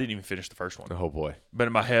 And I didn't even finish the first one. Oh boy. But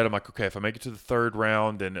in my head, I'm like, okay, if I make it to the third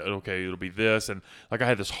round, then it'll be this. And like I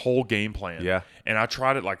had this whole game plan. Yeah. And I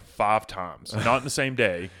tried it like 5 times, not in the same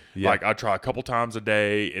day. Yeah. Like I try a couple times a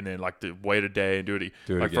day and then like wait a day and do it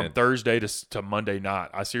like again. from Thursday to Monday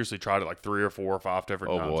night. I seriously tried it like 3 or 4 or 5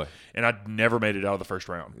 different times. Boy. And I never made it out of the first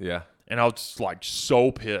round. Yeah. And I was just like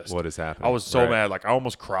so pissed. What is happening? I was so mad. Like I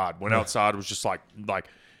almost cried. Went outside, was just like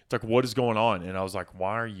it's like, what is going on? And I was like,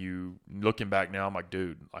 why are you looking back now? I'm like,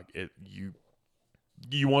 dude, like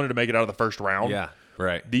you wanted to make it out of the first round. Yeah.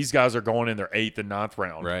 Right. These guys are going in their 8th and 9th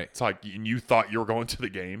round. Right. It's like, and you thought you were going to the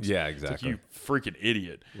games. Yeah, exactly. It's like, you freaking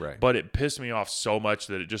idiot. Right. But it pissed me off so much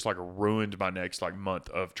that it just like ruined my next like month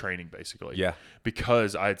of training basically. Yeah.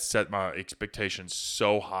 Because I had set my expectations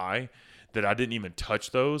so high that I didn't even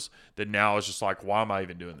touch those, that now it's just like, why am I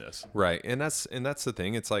even doing this? Right. And that's the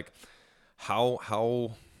thing. It's like, how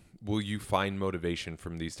will you find motivation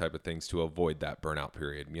from these type of things to avoid that burnout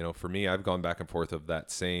period? For me, I've gone back and forth of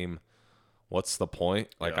that same, what's the point?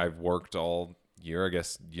 Like I've worked all year, I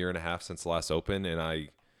guess year and a half since the last open, and I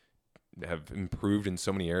have improved in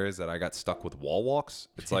so many areas that I got stuck with wall walks.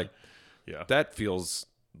 It's like, that feels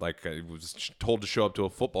like I was told to show up to a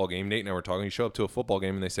football game. Nate and I were talking. You show up to a football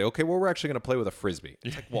game and they say, okay, well, we're actually going to play with a Frisbee.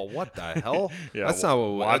 It's like, well, what the hell? That's not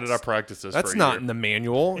what. Why did I practice this? That's for a not year? in the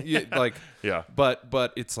manual. Yeah.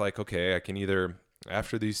 But it's like, okay, I can either,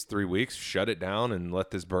 after these 3 weeks, shut it down and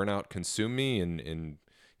let this burnout consume me and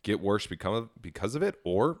get worse because of it,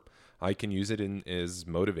 or I can use it as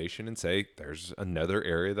motivation and say, there's another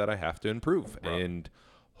area that I have to improve. Right. And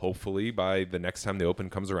hopefully by the next time the open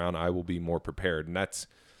comes around, I will be more prepared. And that's,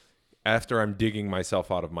 after I'm digging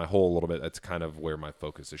myself out of my hole a little bit, that's kind of where my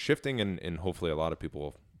focus is shifting, and hopefully a lot of people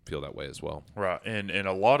will feel that way as well. Right. And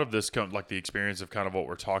a lot of this comes like the experience of kind of what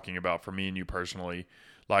we're talking about for me and you personally.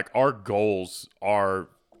 Like our goals are,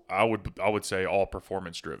 I would say, all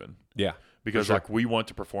performance driven. Yeah. Because sure. like we want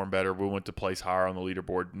to perform better, we want to place higher on the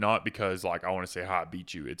leaderboard, not because like I want to say hi, I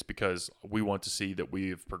beat you. It's because we want to see that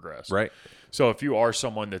we've progressed. Right. So if you are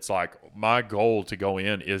someone that's like, my goal to go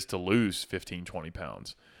in is to lose 15, 20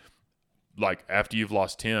 pounds. Like after you've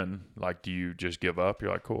lost 10, like do you just give up?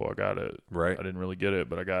 You're like, cool, I got it. Right. I didn't really get it,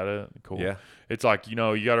 but I got it. Cool. Yeah. It's like, you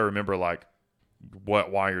know, you got to remember like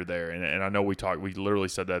why you're there. And I know we literally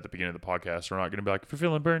said that at the beginning of the podcast. We're not going to be like, if you're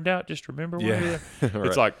feeling burned out, just remember why you're there. Right.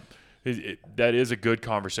 It's like, that is a good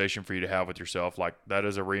conversation for you to have with yourself. Like that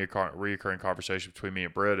is a reoccurring conversation between me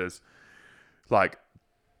and Britt is like,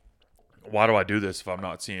 why do I do this if I'm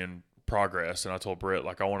not seeing progress? And I told Britt,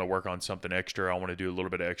 like, I want to work on something extra. I want to do a little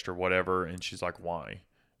bit of extra, whatever. And she's like, why?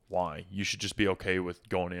 You should just be okay with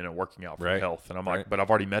going in and working out for health. And I'm like, but I've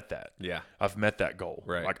already met that. Yeah. I've met that goal.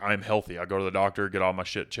 Right. Like I'm healthy. I go to the doctor, get all my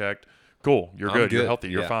shit checked. Cool. You're good. You're healthy.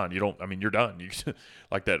 You're fine. You're done.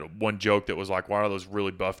 Like that one joke that was like, why are those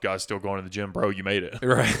really buff guys still going to the gym? Bro, you made it.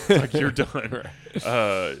 Right. Like you're done. Right.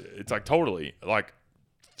 It's like totally like,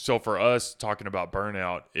 so for us talking about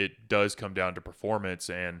burnout, it does come down to performance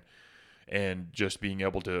and just being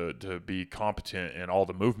able to be competent in all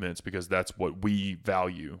the movements, because that's what we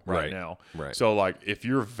value right now. Right. So like if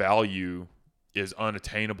your value is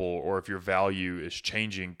unattainable or if your value is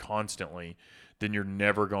changing constantly, then you're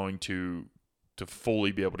never going to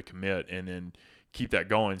fully be able to commit and then keep that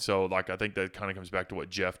going. So like I think that kind of comes back to what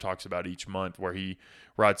Jeff talks about each month, where he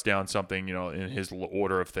writes down something, you know, in his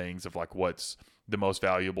order of things of like what's the most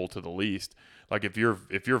valuable to the least. Like if your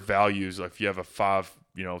values, like if you have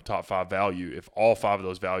a top 5 value, if all 5 of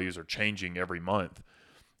those values are changing every month,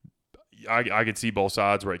 I can see both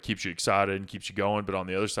sides where it keeps you excited and keeps you going. But on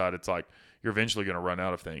the other side, it's like you're eventually going to run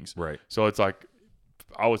out of things. Right. So it's like,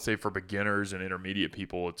 I would say for beginners and intermediate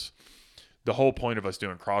people, it's the whole point of us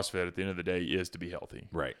doing CrossFit at the end of the day is to be healthy.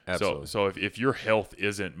 Right. Absolutely. So if your health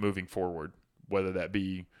isn't moving forward, whether that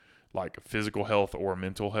be like physical health or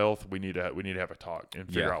mental health, we need to have a talk and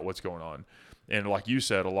figure out what's going on. And like you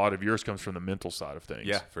said, a lot of yours comes from the mental side of things.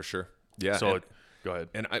 Yeah, for sure. Yeah. So go ahead.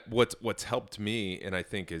 And what's helped me, and I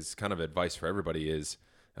think is kind of advice for everybody, is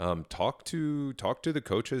talk to the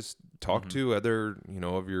coaches, talk to other,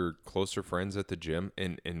 of your closer friends at the gym,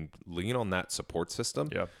 and lean on that support system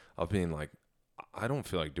of being like, I don't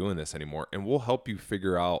feel like doing this anymore. And we'll help you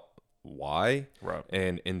figure out why, right,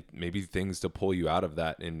 and maybe things to pull you out of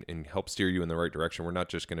that and help steer you in the right direction. We're not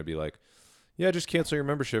just going to be like, yeah, just cancel your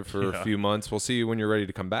membership for a few months. We'll see you when you're ready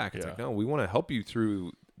to come back. It's like, no, we want to help you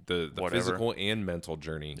through the physical and mental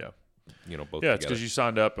journey. Yeah. Both. Yeah, it's because you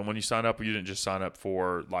signed up, and when you signed up, you didn't just sign up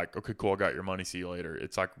for like, okay, cool, I got your money, see you later.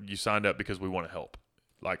 It's like you signed up because we want to help.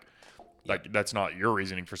 Like that's not your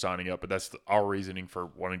reasoning for signing up, but that's our reasoning for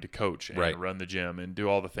wanting to coach and run the gym and do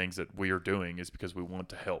all the things that we are doing is because we want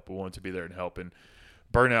to help. We want to be there and help. And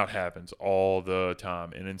burnout happens all the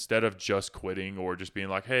time. And instead of just quitting or just being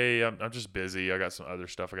like, hey, I'm just busy, I got some other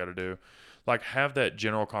stuff I got to do, like have that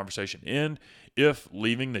general conversation. And if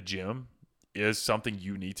leaving the gym is something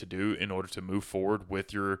you need to do in order to move forward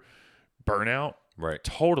with your burnout, right?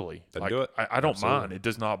 Totally. Then like, do it. I don't mind. It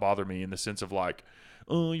does not bother me in the sense of like,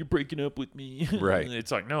 oh, you're breaking up with me. Right.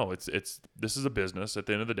 It's like, no, it's this is a business. At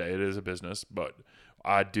the end of the day, it is a business, but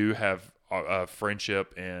I do have a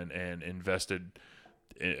friendship and invested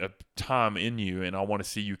time in you, and I want to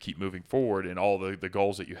see you keep moving forward and all the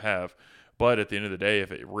goals that you have. But at the end of the day,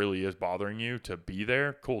 if it really is bothering you to be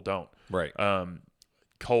there, cool, don't. Right.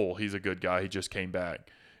 Cole, he's a good guy. He just came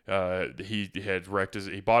back. He had wrecked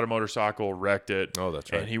he bought a motorcycle, wrecked it. Oh,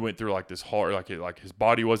 that's right. And he went through like this hard, like his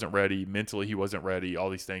body wasn't ready, mentally he wasn't ready,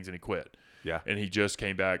 all these things, and he quit. Yeah. And he just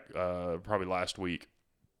came back probably last week,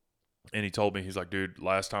 and he told me, he's like, dude,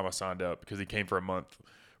 last time I signed up, because he came for a month,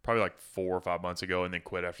 probably like 4 or 5 months ago, and then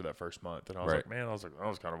quit after that first month. And I was like, man, that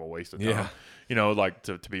was kind of a waste of time. Yeah. Like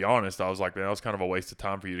to be honest, I was like, man, that was kind of a waste of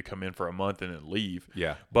time for you to come in for a month and then leave.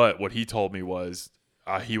 Yeah. But what he told me was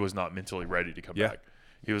he was not mentally ready to come back.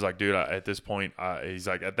 He was like, dude, at this point, he's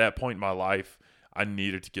like, at that point in my life, I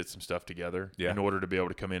needed to get some stuff together in order to be able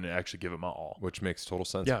to come in and actually give it my all. Which makes total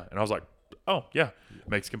sense. Yeah. And I was like, oh, yeah,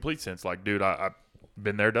 makes complete sense. Like, dude, I've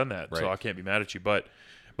been there, done that. So I can't be mad at you. But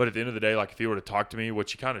at the end of the day, like if he would have talked to me,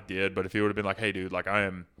 which he kind of did, but if he would have been like, hey, dude, like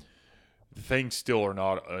things still are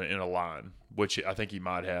not in a line, which I think he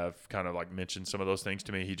might have kind of like mentioned some of those things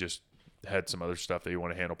to me. He just had some other stuff that he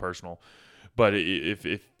wanted to handle personal. But if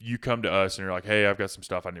you come to us and you're like, hey, I've got some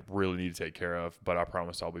stuff I really need to take care of, but I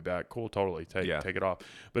promise I'll be back. Cool, totally. Take it off.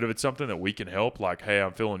 But if it's something that we can help, like, hey,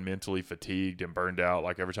 I'm feeling mentally fatigued and burned out.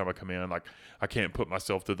 Like every time I come in, like I can't put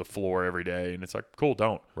myself through the floor every day. And it's like, cool,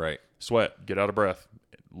 don't. Right. Sweat, get out of breath,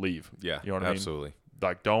 leave. Yeah. You know what I mean? Absolutely.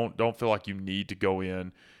 Like don't feel like you need to go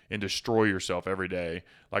in and destroy yourself every day.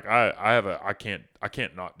 Like I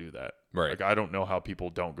can't not do that. Right. Like I don't know how people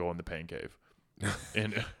don't go in the pain cave.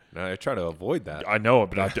 And no, I try to avoid that. I know,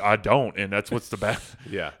 but I don't, and that's what's the bad.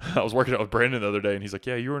 Yeah. I was working out with Brandon the other day, and he's like,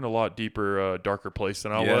 "Yeah, you were in a lot deeper, darker place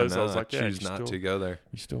than I was." No, I was like, "Yeah, choose not to go there.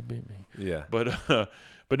 You still beat me." Yeah. But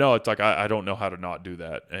no, it's like I don't know how to not do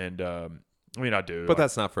that, and I mean I do. But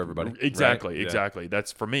that's not for everybody. Exactly, right? exactly.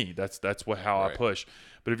 That's for me. That's how I push.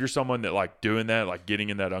 But if you're someone that like doing that, like getting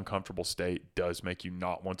in that uncomfortable state, does make you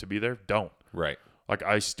not want to be there, don't. Right. Like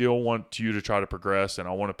I still want you to try to progress, and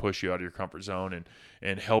I want to push you out of your comfort zone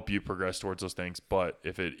and help you progress towards those things. But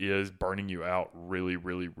if it is burning you out really,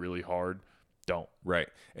 really, really hard, don't. Right.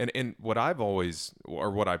 And what I've always, or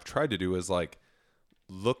what I've tried to do is like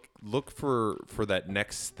look for that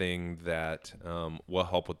next thing that will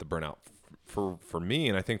help with the burnout. For me,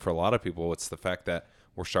 and I think for a lot of people, it's the fact that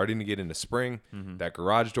we're starting to get into spring. Mm-hmm. That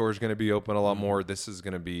garage door is going to be open a lot more. This is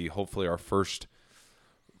going to be hopefully our first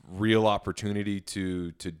real opportunity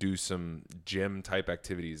to do some gym type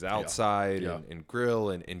activities outside and grill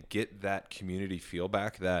and get that community feel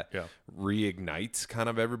back that reignites kind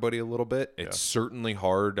of everybody a little bit. It's certainly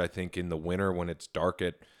hard, I think, in the winter when it's dark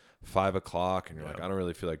at 5 o'clock and you're like, I don't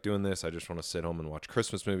really feel like doing this. I just want to sit home and watch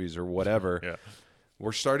Christmas movies or whatever.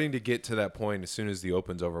 We're starting to get to that point as soon as the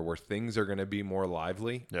open's over where things are going to be more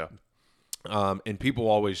lively. And people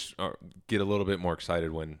always get a little bit more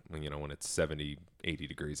excited when it's 70, 80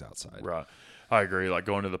 degrees outside. Right. I agree. Like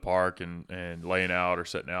going to the park and laying out or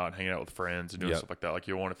sitting out and hanging out with friends and doing stuff like that. Like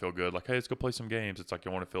you want to feel good. Like, hey, let's go play some games. It's like you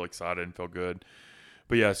want to feel excited and feel good.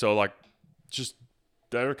 But yeah, so like just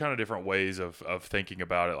there are kind of different ways of thinking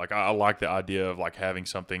about it. Like I like the idea of like having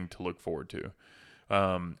something to look forward to.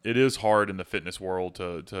 It is hard in the fitness world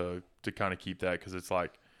to kind of keep that because it's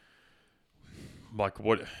like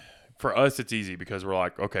what for us it's easy because we're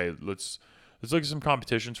like, okay, let's look at some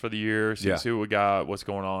competitions for the year, see what we got, what's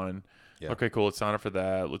going on. Okay, cool, let's sign up for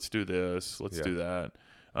that. Let's do this. Let's do that.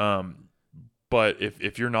 But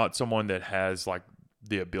if you're not someone that has like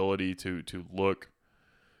the ability to look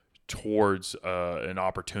towards an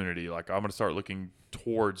opportunity, like I'm going to start looking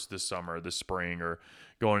towards this summer, this spring, or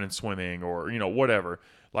going and swimming, or whatever,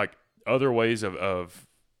 like other ways of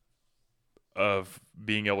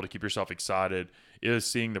being able to keep yourself excited is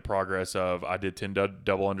seeing the progress of I did 10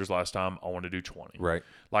 double unders last time, I want to do 20. Right.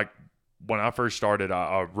 Like when I first started,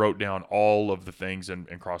 I wrote down all of the things in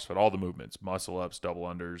CrossFit, all the movements, muscle ups, double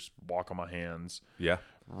unders, walk on my hands,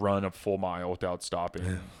 run a full mile without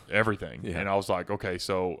stopping, everything. And I was like, okay,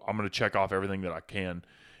 so I'm going to check off everything that I can.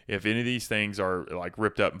 If any of these things are like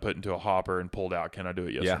ripped up and put into a hopper and pulled out, can I do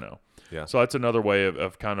it? Yes or no? Yeah. So that's another way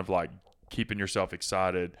of kind of like keeping yourself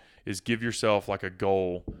excited is give yourself like a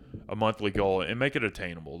goal, a monthly goal, and make it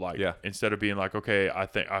attainable. Like instead of being like, okay, I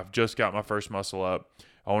think I've just got my first muscle up.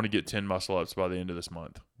 I want to get 10 muscle ups by the end of this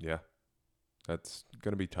month. Yeah. That's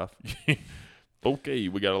going to be tough. Okay,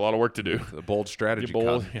 we got a lot of work to do. The bold strategy.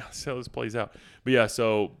 Yeah, see how this plays out. But yeah,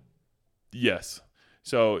 so yes.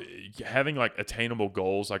 So having like attainable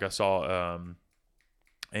goals, like I saw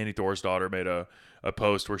Annie Thorisdottir made a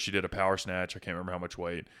post where she did a power snatch. I can't remember how much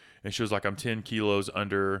weight. And she was like, I'm 10 kilos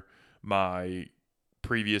under my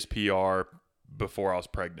previous PR before I was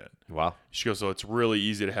pregnant. Wow. She goes, so it's really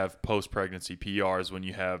easy to have post-pregnancy PRs when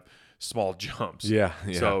you have small jumps. Yeah.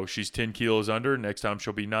 So she's 10 kilos under. Next time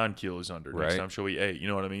she'll be 9 kilos under. Next time she'll be 8. You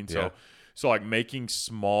know what I mean? So like making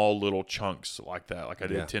small little chunks like that. Like I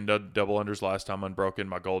did 10 double unders last time unbroken.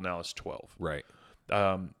 My goal now is 12. Right.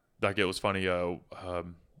 Like it was funny.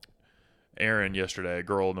 Erin yesterday, a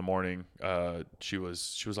girl in the morning, she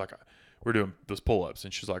was like, we're doing those pull-ups,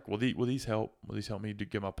 and she's like, will these help? Will these help me to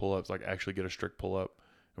get my pull-ups, like actually get a strict pull-up?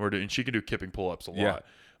 And she can do kipping pull-ups a lot.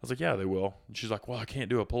 I was like, yeah, they will. And she's like, well, I can't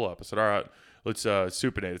do a pull-up. I said, all right, let's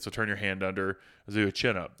supinate it. So turn your hand under. Let's do a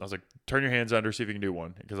chin-up. I was like, turn your hands under, see if you can do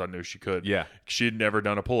one, because I knew she could. Yeah. She had never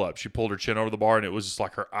done a pull-up. She pulled her chin over the bar, and it was just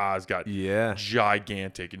like her eyes got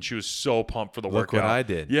gigantic, and she was so pumped for the workout. Look what I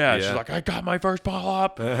did. Yeah. She's like, I got my first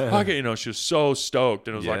pull-up. She was so stoked,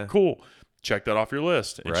 and it was like, cool. Check that off your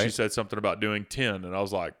list. And she said something about doing 10, and I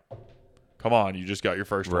was like, come on, you just got your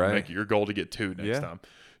first one. Make it your goal to get 2 next time.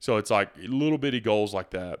 So it's like little bitty goals like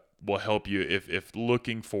that will help you if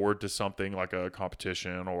looking forward to something like a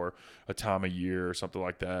competition or a time of year or something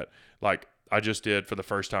like that. Like I just did for the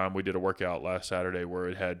first time. We did a workout last Saturday where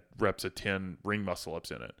it had reps of 10 ring muscle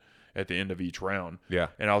ups in it at the end of each round. Yeah.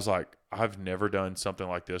 And I was like, I've never done something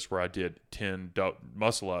like this where I did 10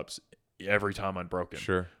 muscle ups every time unbroken.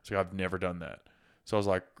 Sure. So I've never done that. So I was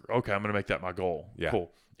like, okay, I'm going to make that my goal. Yeah.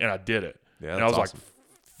 Cool. And I did it. Yeah. And I was awesome.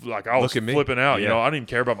 like I was Look at me. flipping out. Yeah. You know, I didn't even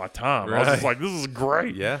care about my time. I was just like, this is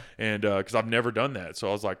great. Yeah. And because I've never done that. So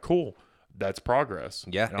I was like, cool. That's progress.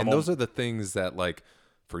 Yeah. And those are the things that, like,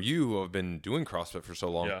 for you who have been doing CrossFit for so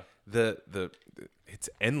long, it's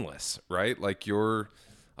endless, right? Like, your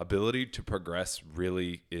ability to progress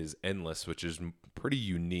really is endless, which is pretty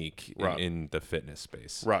unique in the fitness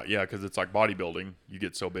space. Right. Yeah. Because it's like bodybuilding. You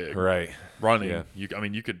get so big. Right. Running. Yeah.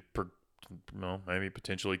 You could maybe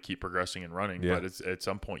potentially keep progressing and running, but it's at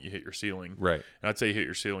some point you hit your ceiling. Right. And I'd say you hit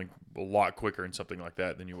your ceiling a lot quicker in something like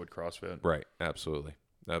that than you would CrossFit. Right. Absolutely.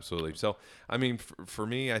 So, I mean, for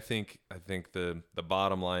me, I think the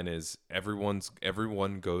bottom line is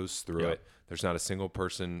everyone goes through it. There's not a single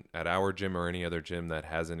person at our gym or any other gym that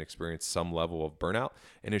hasn't experienced some level of burnout,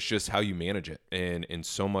 and it's just how you manage it. And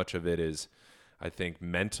so much of it is, I think,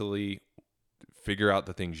 mentally figure out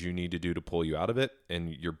the things you need to do to pull you out of it.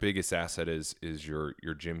 And your biggest asset is your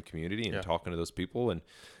gym community and talking to those people.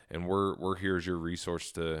 And we're here as your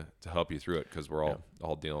resource to help you through it, because we're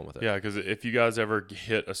all dealing with it. Yeah, because if you guys ever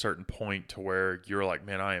hit a certain point to where you're like,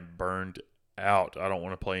 man, I am burned out, I don't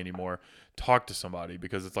want to play anymore, talk to somebody,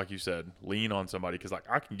 because it's like you said, lean on somebody, because like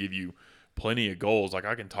I can give you plenty of goals. Like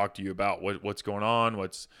I can talk to you about what's going on,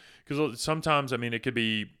 because sometimes, I mean, it could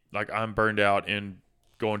be like I'm burned out in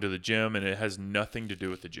going to the gym and it has nothing to do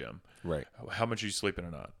with the gym. Right. How much are you sleeping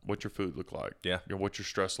or not? What's your food look like? Yeah. What's your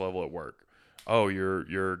stress level at work? Oh,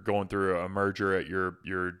 you're going through a merger at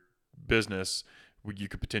your business. You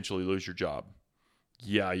could potentially lose your job.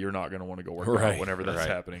 Yeah, you're not going to want to go work out whenever that's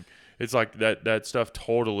happening. It's like that stuff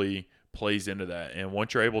totally plays into that. And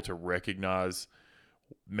once you're able to recognize,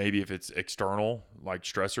 maybe if it's external, like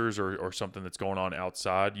stressors or something that's going on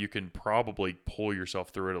outside, you can probably pull yourself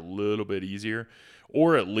through it a little bit easier.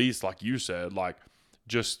 Or at least, like you said, like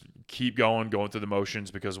just keep going through the motions,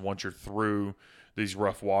 because once you're through these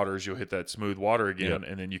rough waters, you'll hit that smooth water again,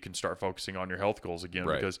 and then you can start focusing on your health goals again.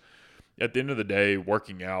 Right. Because at the end of the day,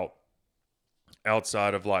 working out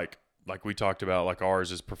outside of like we talked about, like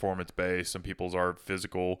ours is performance based, some people's are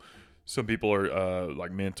physical, some people are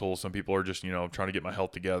like mental, some people are just, trying to get my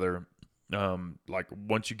health together. Like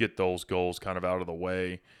once you get those goals kind of out of the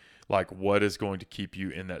way, like what is going to keep you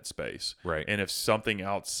in that space? Right. And if something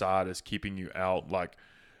outside is keeping you out, like,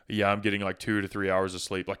 yeah, I'm getting like 2 to 3 hours of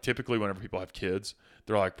sleep. Like typically whenever people have kids,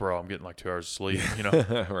 they're like, bro, I'm getting like 2 hours of sleep,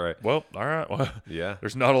 Right. Well, all right. Well, yeah.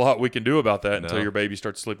 There's not a lot we can do about that until your baby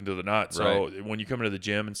starts sleeping through the night. So Right. when you come into the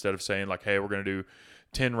gym, instead of saying like, hey, we're going to do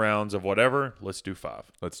 10 rounds of whatever, let's do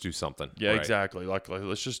 5. Let's do something. Yeah, Right. Exactly. Like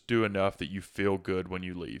let's just do enough that you feel good when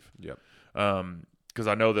you leave. Yep. Because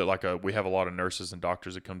I know that like we have a lot of nurses and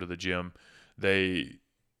doctors that come to the gym. I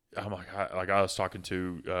was talking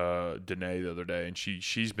to Danae the other day, and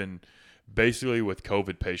she's been basically with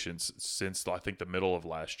COVID patients since I think the middle of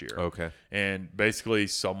last year. Okay. And basically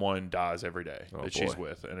someone dies every day that she's boy.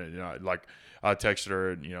 with. And like I texted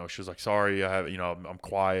her, and she was like, sorry, I have, I'm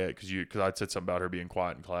quiet because I'd said something about her being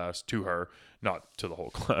quiet in class to her, not to the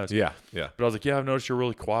whole class. Yeah. Yeah. But I was like, yeah, I've noticed you're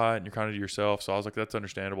really quiet and you're kind of to yourself. So I was like, that's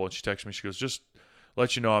understandable. And she texted me, she goes, just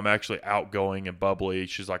let you know I'm actually outgoing and bubbly.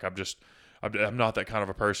 She's like, I'm not that kind of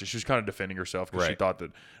a person. She was kind of defending herself because she thought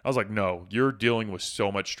that. I was like, no, you're dealing with so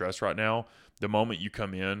much stress right now. The moment you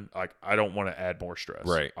come in, like, I don't want to add more stress.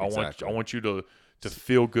 Right. I want you to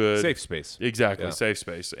feel good. Safe space. Exactly. Yeah. Safe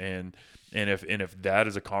space. And if that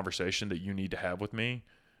is a conversation that you need to have with me,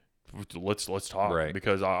 let's talk. Right.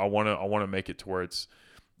 Because I want to make it to where it's,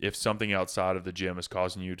 if something outside of the gym is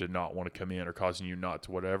causing you to not want to come in or causing you not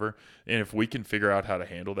to whatever, and if we can figure out how to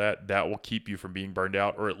handle that, that will keep you from being burned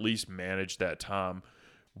out, or at least manage that time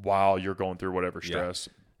while you're going through whatever stress.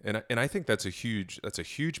 Yeah. And I think that's a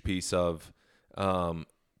huge piece of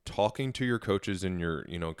talking to your coaches and your,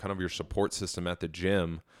 kind of your support system at the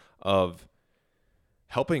gym, of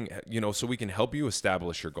helping, so we can help you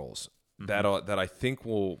establish your goals. Mm-hmm. That I think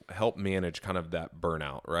will help manage kind of that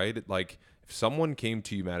burnout, right? Like, if someone came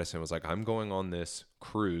to you, Madison, was like, I'm going on this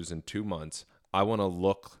cruise in 2 months, I want to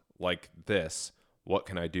look like this, what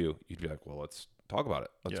can I do? You'd be like, well, let's talk about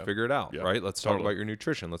it. Let's figure it out, right? Let's talk about your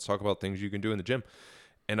nutrition. Let's talk about things you can do in the gym.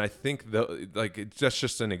 And I think that's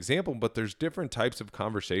just an example, but there's different types of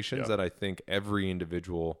conversations that I think every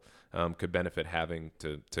individual could benefit having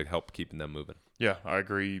to help keeping them moving. Yeah, I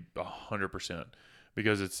agree 100%,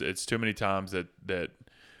 because it's too many times that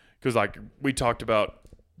because like we talked about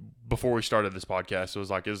before we started this podcast, it was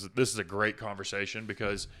like, this is a great conversation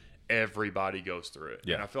because everybody goes through it.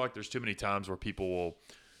 Yeah. And I feel like there's too many times where people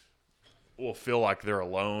will feel like they're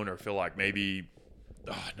alone or feel like maybe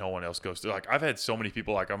no one else goes through. Like I've had so many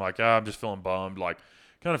people like, I'm like, I'm just feeling bummed, like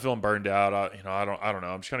kind of feeling burned out. I don't know.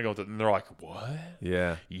 I'm just kind of going through, and they're like, what?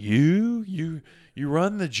 Yeah. You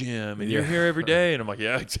run the gym and you're here every day. And I'm like,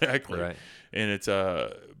 yeah, exactly. Right. And it's,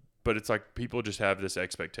 but it's like people just have this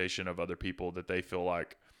expectation of other people that they feel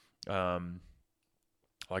like, oh,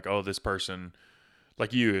 this person,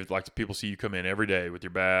 like you, like people see you come in every day with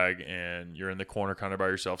your bag and you're in the corner kind of by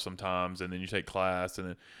yourself sometimes, and then you take class,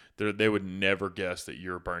 and then they would never guess that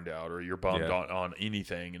you're burned out or you're bummed on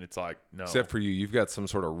anything. And it's like, no. Except for you've got some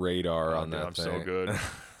sort of radar on that I'm thing. so good.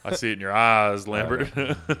 I see it in your eyes, Lambert.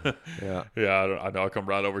 Yeah. Yeah, I know. I come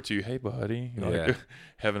right over to you. Hey, buddy. Yeah.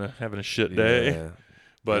 Having a shit day. Yeah.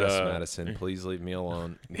 But yes, Madison, please leave me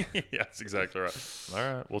alone. Yeah, that's exactly right. All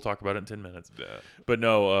right, we'll talk about it in 10 minutes. Yeah. But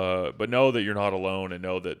know that you're not alone, and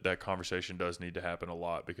know that that conversation does need to happen a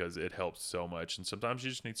lot because it helps so much. And sometimes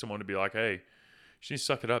you just need someone to be like, hey, you just need to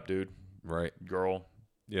suck it up, dude. Right. Girl.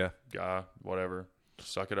 Yeah. Guy, whatever.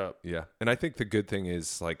 Suck it up. Yeah. And I think the good thing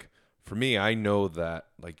is, like, for me, I know that,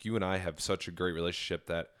 like, you and I have such a great relationship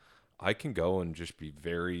that I can go and just be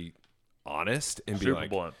very honest and be Super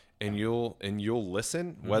like, blunt. and you'll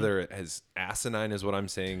listen, whether it as asinine as what I'm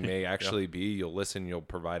saying may actually be. You'll listen, you'll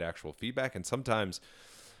provide actual feedback. And sometimes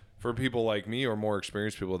for people like me or more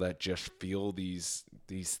experienced people that just feel these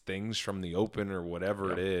things from the open or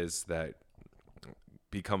whatever it is that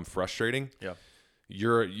become frustrating. Yeah.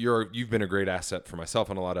 You've been a great asset for myself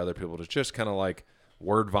and a lot of other people to just kind of like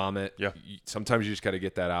word vomit. Yeah. Sometimes you just got to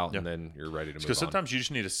get that out and then you're ready to move on. Because sometimes you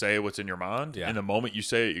just need to say what's in your mind. Yeah. And the moment you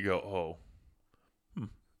say it, you go, oh,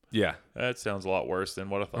 yeah, that sounds a lot worse than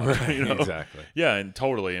what I thought. Right, you know? exactly. Yeah, and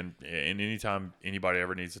totally. And anytime anybody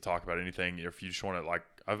ever needs to talk about anything, if you just want to, like,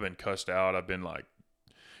 I've been cussed out. I've been like,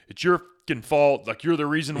 it's your fucking fault. Like, you're the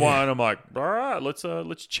reason why. And I'm like, all right, let's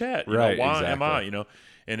chat. You Right, know, why exactly. am I? You know,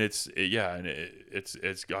 and it's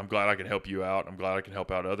I'm glad I can help you out. I'm glad I can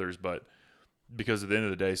help out others. But because at the end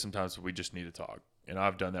of the day, sometimes we just need to talk. And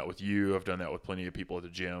I've done that with you. I've done that with plenty of people at the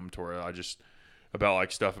gym, to where I just about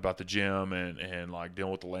like stuff about the gym and like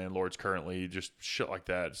dealing with the landlords currently, just shit like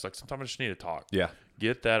that. It's like sometimes I just need to talk. Yeah.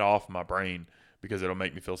 Get that off my brain because it'll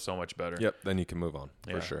make me feel so much better. Yep. Then you can move on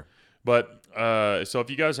Yeah. for sure. But so if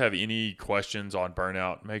you guys have any questions on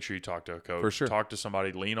burnout, make sure you talk to a coach. For sure. Talk to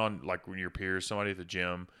somebody. Lean on like your peers, somebody at the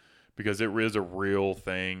gym, because it is a real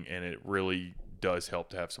thing and it really does help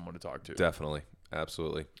to have someone to talk to. Definitely.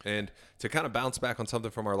 Absolutely. And to kind of bounce back on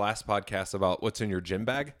something from our last podcast about what's in your gym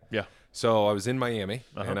bag. Yeah. So I was in Miami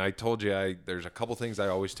and I told you there's a couple things I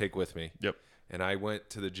always take with me. Yep. And I went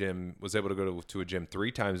to the gym, was able to go to a gym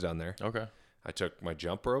 3 times down there. Okay. I took my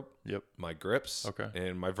jump rope, Yep. my grips, Okay.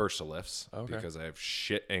 and my Versalifts Okay. because I have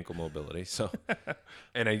shit ankle mobility. So,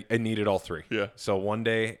 and I needed all 3. Yeah. So one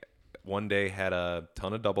day had a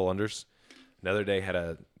ton of double unders. Another day had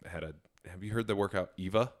a. Have you heard the workout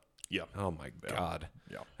Eva? Yeah. Oh my God.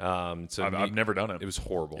 Yeah. So I've never done it. It was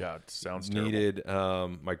horrible. Yeah. It sounds terrible. Needed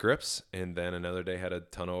my grips, and then another day had a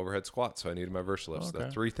ton of overhead squats. So I needed my Versalifts. Okay.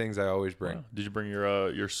 The 3 things I always bring. Wow. Did you bring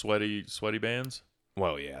your sweaty bands?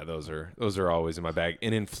 Well, yeah, those are always in my bag.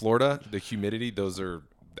 And in Florida, the humidity, those are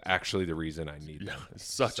actually the reason I need them. It's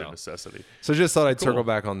such a necessity. So just thought I'd Cool. circle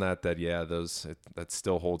back on that that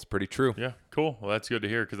still holds pretty true. Yeah, cool. Well, that's good to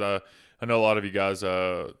hear because I know a lot of you guys.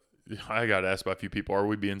 I got asked by a few people, are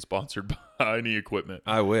we being sponsored by any equipment?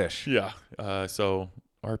 I wish. Yeah. So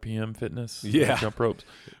RPM Fitness, Yeah. jump ropes,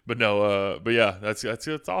 but no, but yeah, that's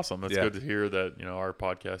awesome. That's Yeah. good to hear that our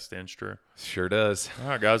podcast stands true. Sure does. All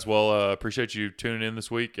right, guys. Well, appreciate you tuning in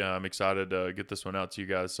this week. I'm excited to get this one out to you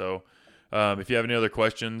guys. So, if you have any other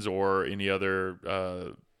questions or any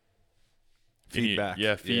other Feedback.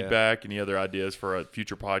 feedback, any other ideas for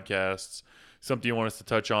future podcasts, something you want us to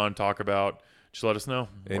touch on, talk about, just let us know.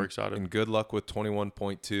 We're excited. And good luck with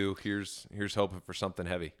 21.2. Here's hoping for something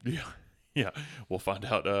heavy. Yeah. We'll find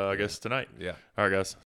out, I guess, tonight. Yeah. All right, guys.